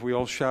shorter if we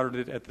all shouted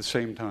it at the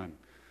same time.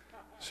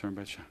 So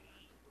everybody shout.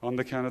 On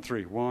the count of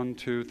 3. 1,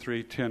 2,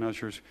 3, 10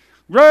 ushers.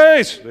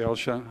 Grace! They all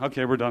shout.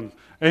 Okay, we're done.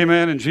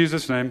 Amen, in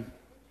Jesus' name.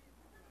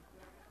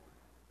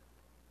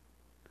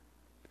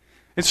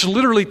 It's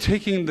literally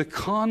taking the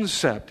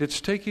concept. It's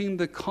taking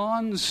the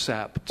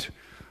concept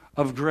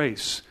of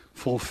grace.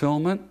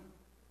 Fulfillment,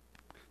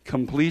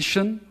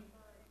 completion,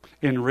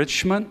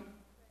 enrichment,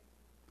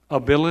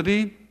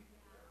 ability,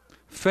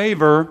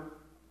 favor.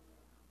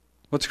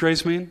 What's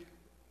grace mean?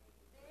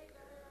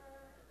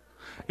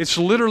 It's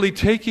literally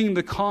taking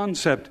the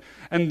concept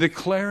and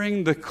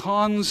declaring the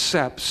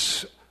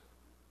concepts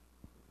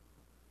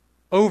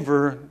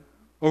over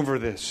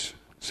this.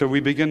 So we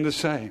begin to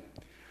say,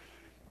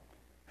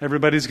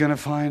 everybody's going to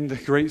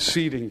find great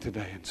seating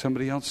today. And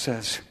somebody else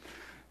says,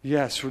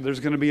 yes,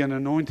 there's going to be an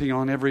anointing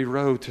on every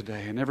row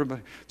today.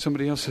 And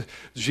somebody else says,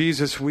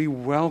 Jesus, we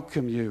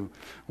welcome you.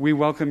 We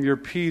welcome your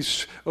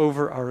peace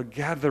over our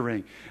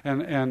gathering.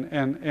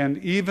 And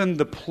even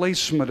the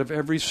placement of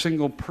every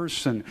single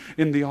person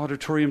in the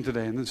auditorium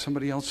today. And then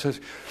somebody else says,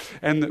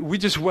 and we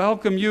just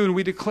welcome you and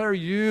we declare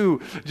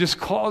you just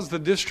cause the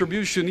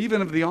distribution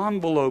even of the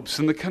envelopes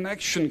and the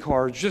connection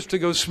cards just to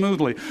go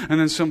smoothly. And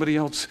then somebody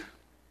else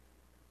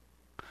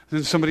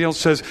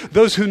says,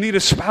 those who need a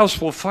spouse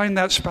will find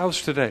that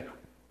spouse today.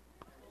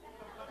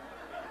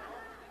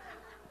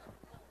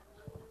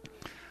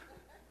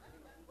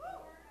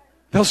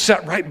 They'll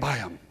sit right by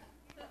them.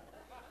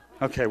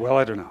 Okay, well,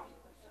 I don't know.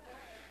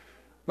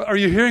 But are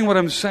you hearing what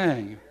I'm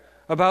saying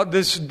about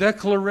this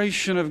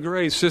declaration of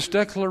grace,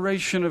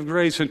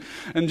 and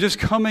just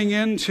coming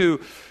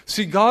into,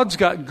 see, God's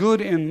got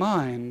good in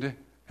mind,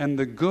 and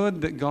the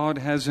good that God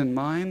has in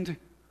mind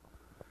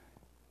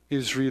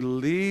is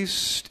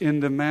released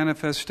into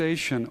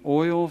manifestation.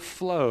 Oil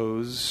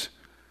flows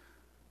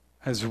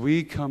as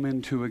we come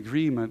into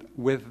agreement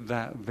with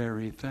that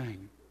very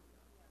thing.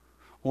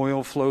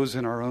 Oil flows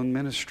in our own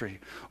ministry.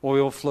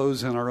 Oil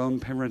flows in our own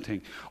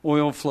parenting.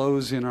 Oil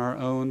flows in our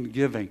own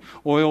giving.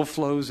 Oil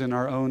flows in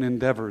our own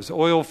endeavors.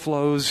 Oil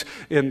flows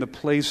in the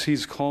place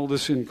He's called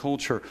us in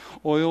culture.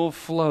 Oil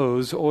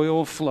flows,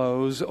 oil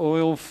flows,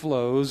 oil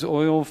flows,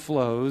 oil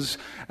flows,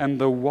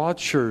 and the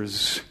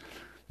watchers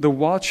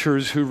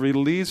who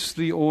release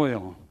the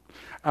oil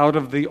out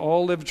of the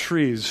olive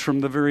trees from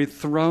the very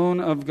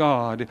throne of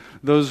God,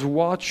 those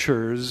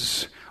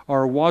watchers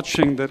are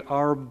watching that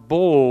our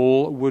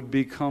bowl would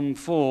become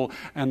full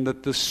and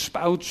that the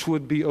spouts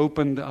would be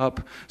opened up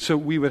so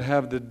we would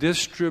have the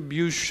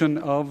distribution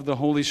of the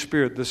Holy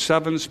Spirit. The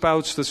 7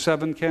 spouts, the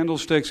 7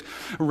 candlesticks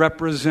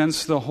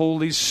represents the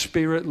Holy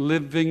Spirit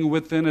living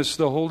within us,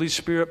 the Holy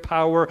Spirit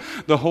power,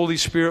 the Holy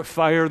Spirit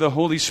fire, the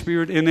Holy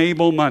Spirit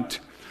enablement.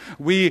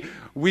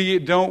 We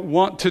don't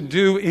want to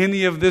do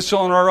any of this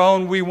on our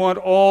own. We want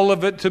all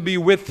of it to be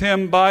with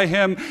Him, by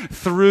Him,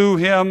 through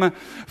Him,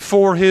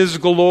 for His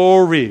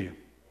glory.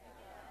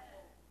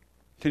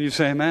 Can you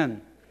say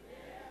amen?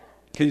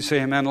 Can you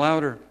say amen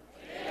louder?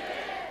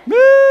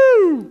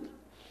 Woo!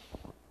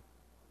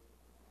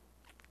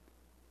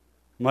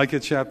 Micah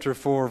chapter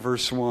 4,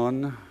 verse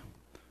 1.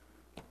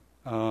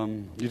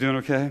 You doing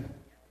okay?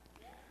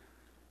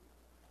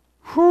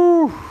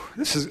 Whew!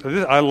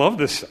 I love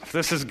this stuff.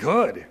 This is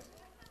good.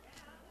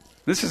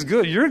 This is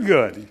good. You're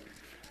good.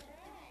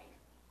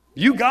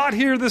 You got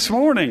here this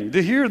morning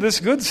to hear this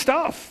good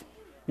stuff.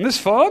 Isn't this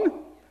fun?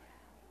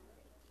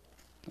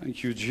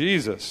 Thank you,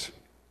 Jesus.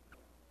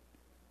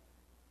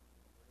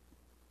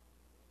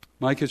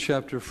 Micah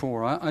chapter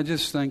 4. I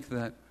just think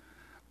that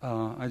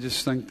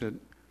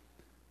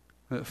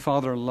that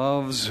Father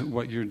loves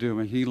what you're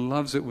doing. He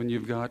loves it when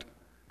you've got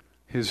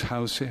His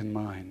house in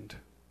mind.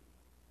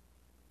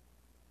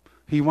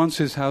 He wants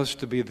His house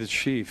to be the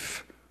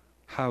chief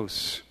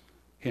house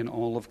in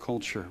all of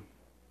culture.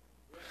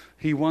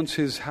 He wants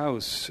His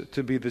house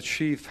to be the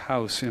chief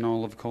house in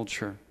all of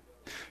culture.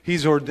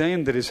 He's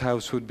ordained that His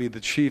house would be the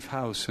chief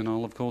house in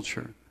all of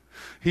culture.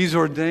 He's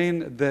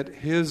ordained that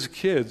His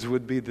kids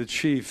would be the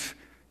chief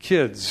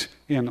kids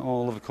in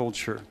all of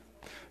culture.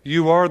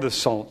 You are the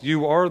salt.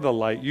 You are the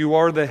light. You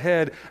are the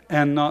head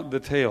and not the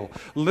tail.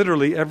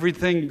 Literally,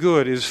 everything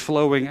good is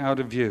flowing out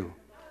of you.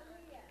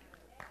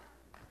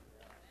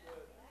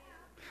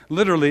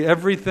 Literally,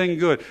 everything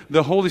good.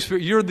 The Holy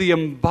Spirit, you're the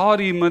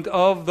embodiment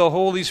of the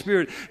Holy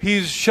Spirit.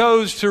 He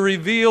chose to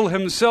reveal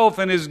Himself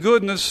and His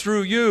goodness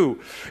through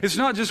you. It's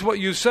not just what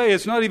you say.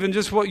 It's not even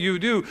just what you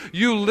do.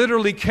 You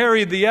literally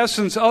carry the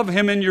essence of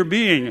Him in your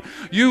being.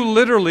 You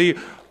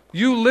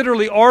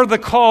literally are the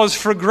cause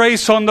for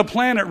grace on the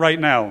planet right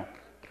now.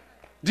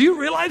 Do you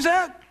realize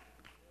that?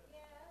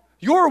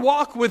 Your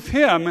walk with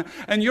Him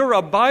and your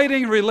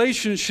abiding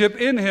relationship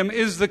in Him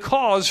is the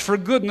cause for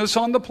goodness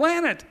on the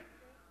planet.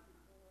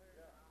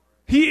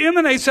 He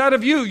emanates out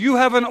of you. You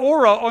have an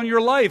aura on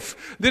your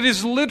life that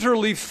is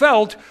literally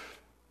felt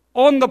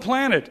on the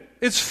planet.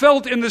 It's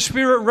felt in the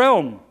spirit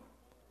realm.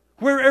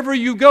 Wherever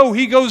you go,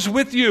 He goes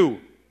with you.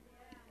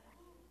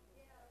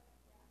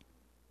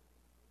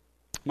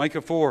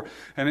 Micah 4,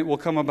 and it will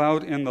come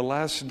about in the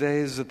last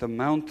days that the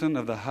mountain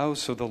of the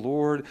house of the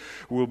Lord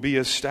will be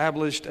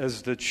established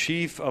as the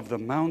chief of the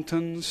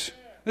mountains.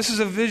 This is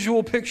a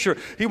visual picture.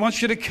 He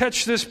wants you to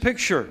catch this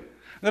picture.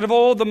 That of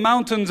all the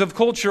mountains of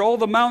culture, all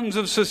the mountains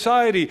of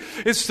society,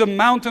 it's the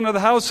mountain of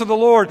the house of the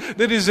Lord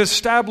that is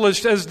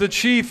established as the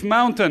chief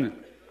mountain.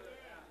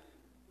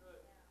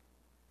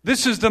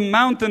 This is the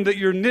mountain that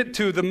you're knit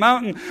to, the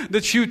mountain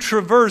that you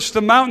traverse, the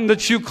mountain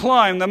that you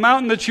climb, the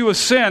mountain that you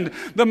ascend,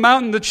 the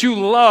mountain that you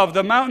love,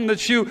 the mountain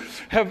that you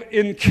have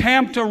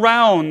encamped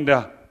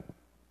around.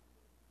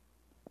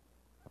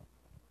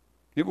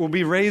 It will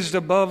be raised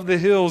above the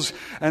hills,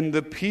 and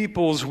the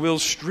peoples will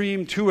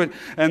stream to it,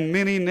 and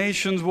many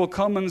nations will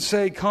come and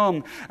say,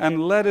 "Come,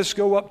 and let us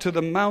go up to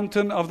the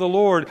mountain of the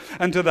Lord,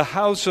 and to the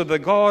house of the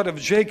God of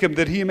Jacob,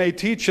 that He may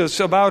teach us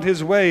about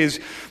His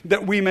ways,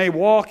 that we may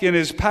walk in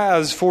His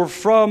paths. For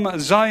from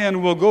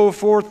Zion will go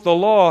forth the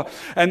law,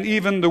 and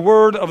even the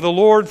word of the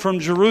Lord from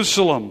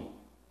Jerusalem."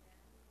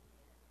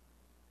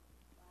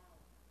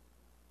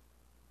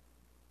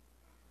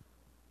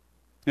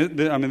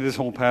 This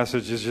whole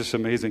passage is just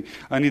amazing.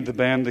 I need the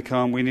band to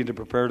come. We need to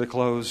prepare to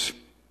close.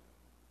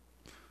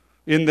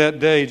 In that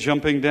day,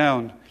 jumping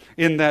down.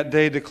 In that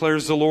day,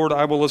 declares the Lord,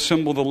 I will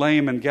assemble the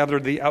lame and gather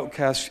the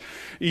outcasts,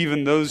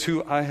 even those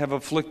who I have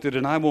afflicted.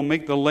 And I will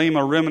make the lame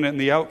a remnant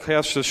and the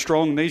outcasts a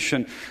strong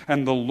nation.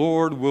 And the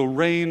Lord will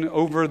reign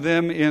over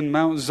them in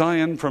Mount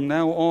Zion from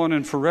now on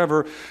and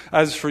forever.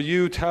 As for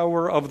you,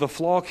 tower of the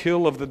flock,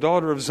 hill of the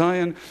daughter of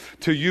Zion,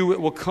 to you it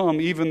will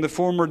come. Even the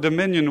former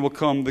dominion will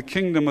come, the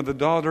kingdom of the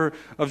daughter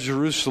of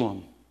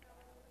Jerusalem.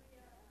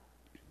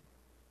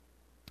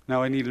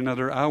 Now I need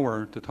another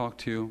hour to talk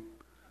to you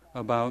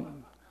about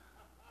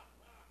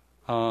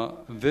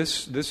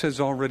this has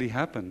already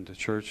happened,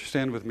 church.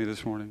 Stand with me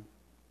this morning.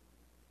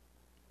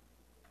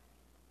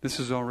 This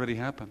has already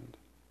happened.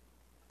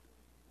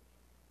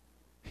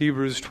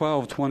 Hebrews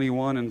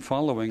 12:21 and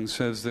following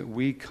says that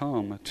we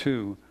come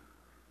to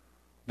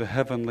the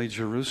heavenly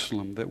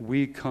Jerusalem, that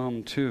we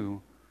come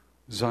to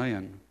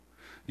Zion.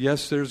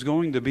 Yes, there's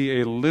going to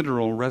be a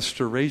literal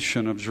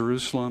restoration of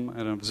Jerusalem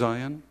and of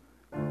Zion.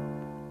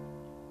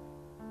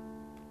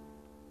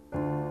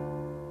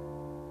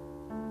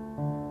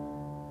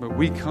 But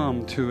we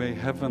come to a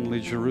heavenly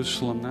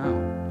Jerusalem now.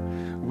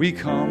 We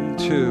come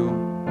to,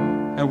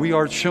 and we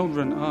are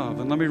children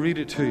of, and let me read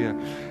it to you.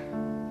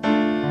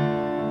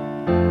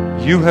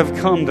 You have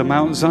come to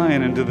Mount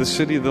Zion and to the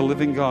city of the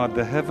living God,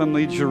 the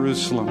heavenly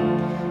Jerusalem,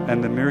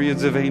 and the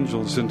myriads of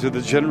angels, and to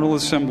the general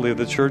assembly of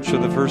the church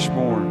of the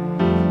firstborn,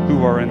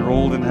 who are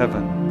enrolled in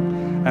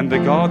heaven, and to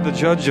God the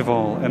judge of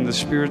all, and the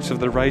spirits of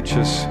the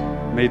righteous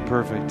made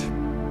perfect.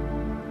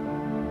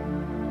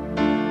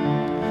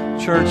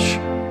 Church,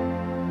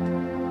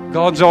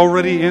 God's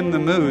already in the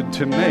mood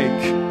to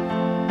make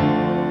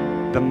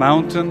the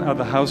mountain of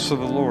the house of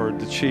the Lord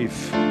the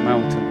chief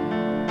mountain.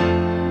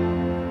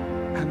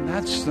 And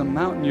that's the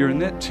mountain you're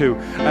knit to.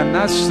 And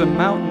that's the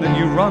mountain that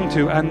you run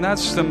to. And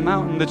that's the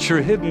mountain that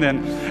you're hidden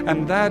in.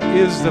 And that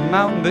is the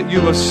mountain that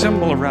you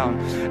assemble around.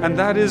 And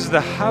that is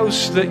the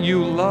house that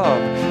you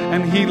love.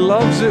 And He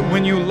loves it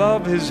when you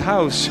love His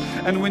house.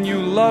 And when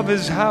you love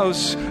His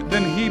house,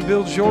 then He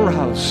builds your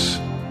house.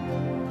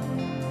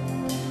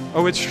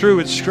 Oh, it's true,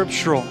 it's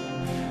scriptural.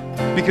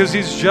 Because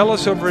He's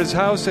jealous over His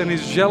house and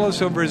He's jealous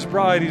over His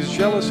bride. He's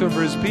jealous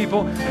over His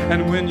people.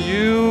 And when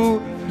you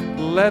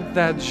let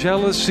that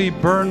jealousy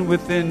burn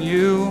within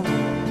you,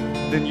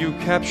 then you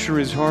capture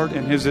His heart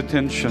and His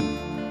attention.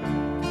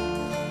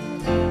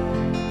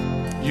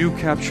 You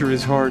capture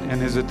His heart and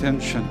His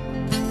attention.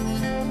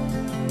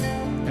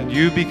 and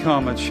you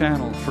become a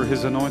channel for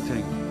His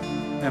anointing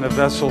and a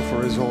vessel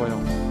for His oil.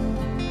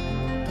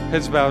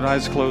 Heads bowed,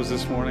 eyes closed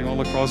this morning,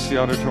 all across the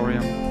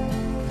auditorium.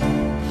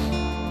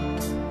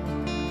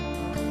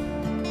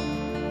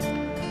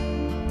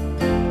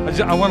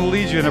 I want to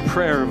lead you in a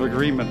prayer of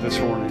agreement this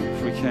morning,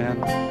 if we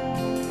can.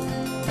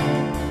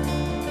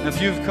 And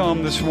if you've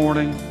come this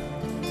morning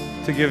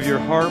to give your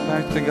heart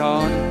back to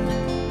God,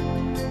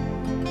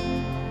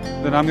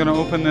 then I'm going to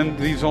open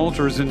these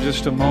altars in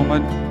just a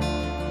moment.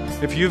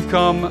 If you've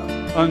come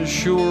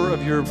unsure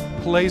of your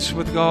place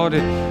with God,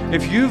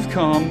 if you've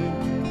come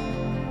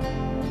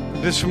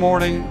this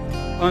morning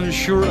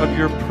unsure of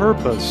your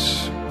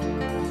purpose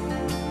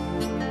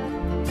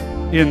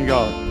in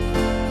God,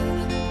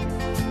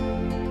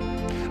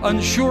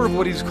 unsure of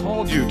what He's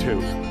called you to,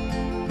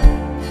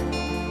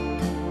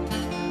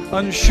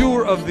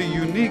 unsure of the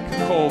unique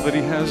call that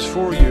He has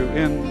for you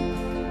in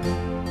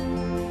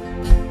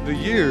the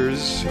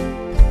years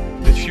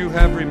that you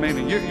have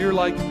remaining. You're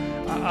like,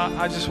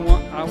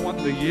 I want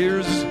the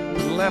years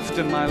left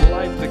in my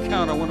life to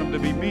count. I want them to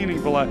be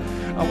meaningful. I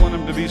want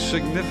them to be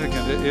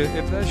significant.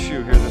 If that's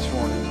you here this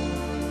morning,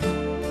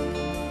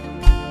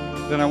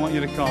 then I want you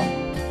to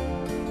come.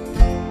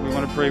 We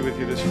want to pray with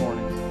you this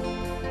morning.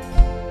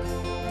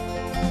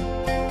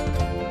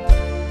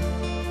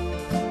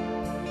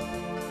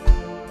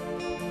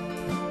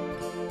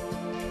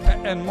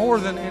 And more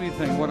than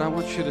anything, what I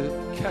want you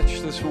to catch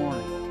this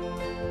morning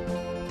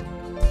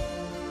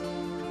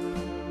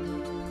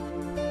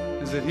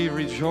is that He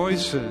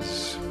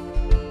rejoices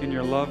in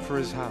your love for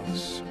His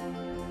house.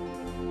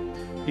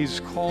 He's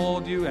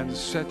called you and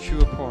set you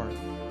apart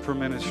for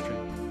ministry.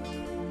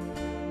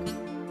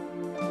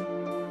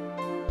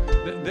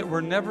 That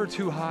we're never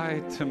too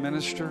high to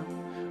minister.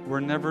 We're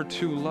never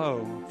too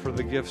low for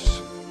the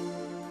gifts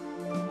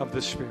of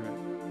the Spirit.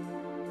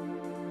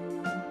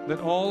 That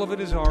all of it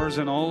is ours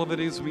and all of it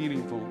is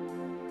meaningful,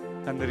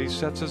 and that He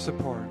sets us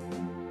apart,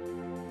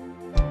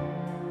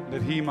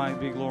 that He might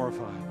be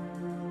glorified,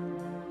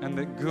 and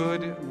that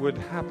good would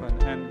happen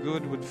and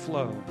good would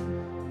flow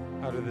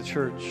out of the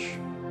church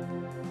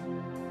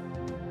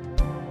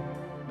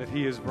that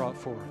He has brought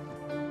forth.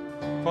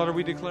 Father,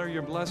 we declare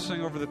Your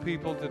blessing over the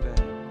people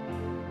today.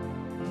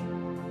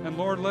 And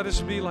Lord, let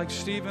us be like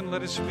Stephen,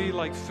 let us be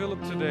like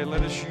Philip today.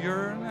 Let us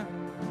yearn,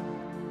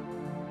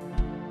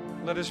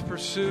 let us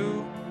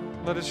pursue,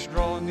 let us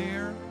draw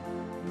near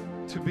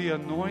to be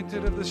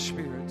anointed of the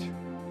Spirit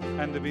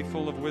and to be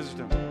full of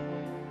wisdom.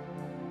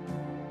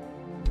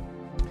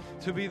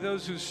 To be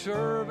those who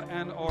serve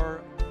and are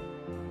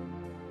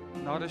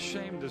not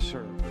ashamed to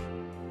serve.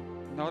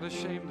 Not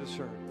ashamed to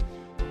serve.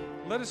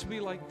 Let us be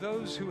like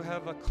those who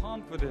have a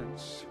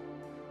confidence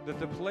that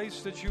the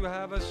place that You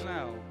have us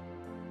now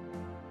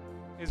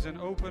is an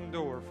open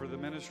door for the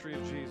ministry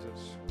of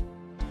Jesus.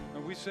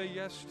 And we say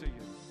yes to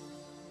You.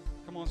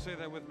 Come on, say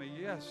that with me.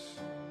 Yes.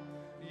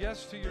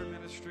 Yes to Your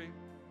ministry.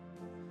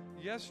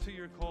 Yes to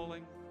Your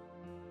calling.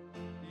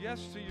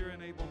 Yes to Your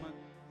enablement.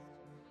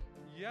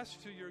 Yes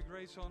to Your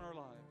grace on our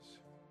lives.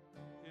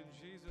 In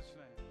Jesus'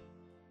 name.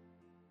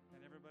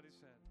 And everybody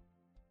said.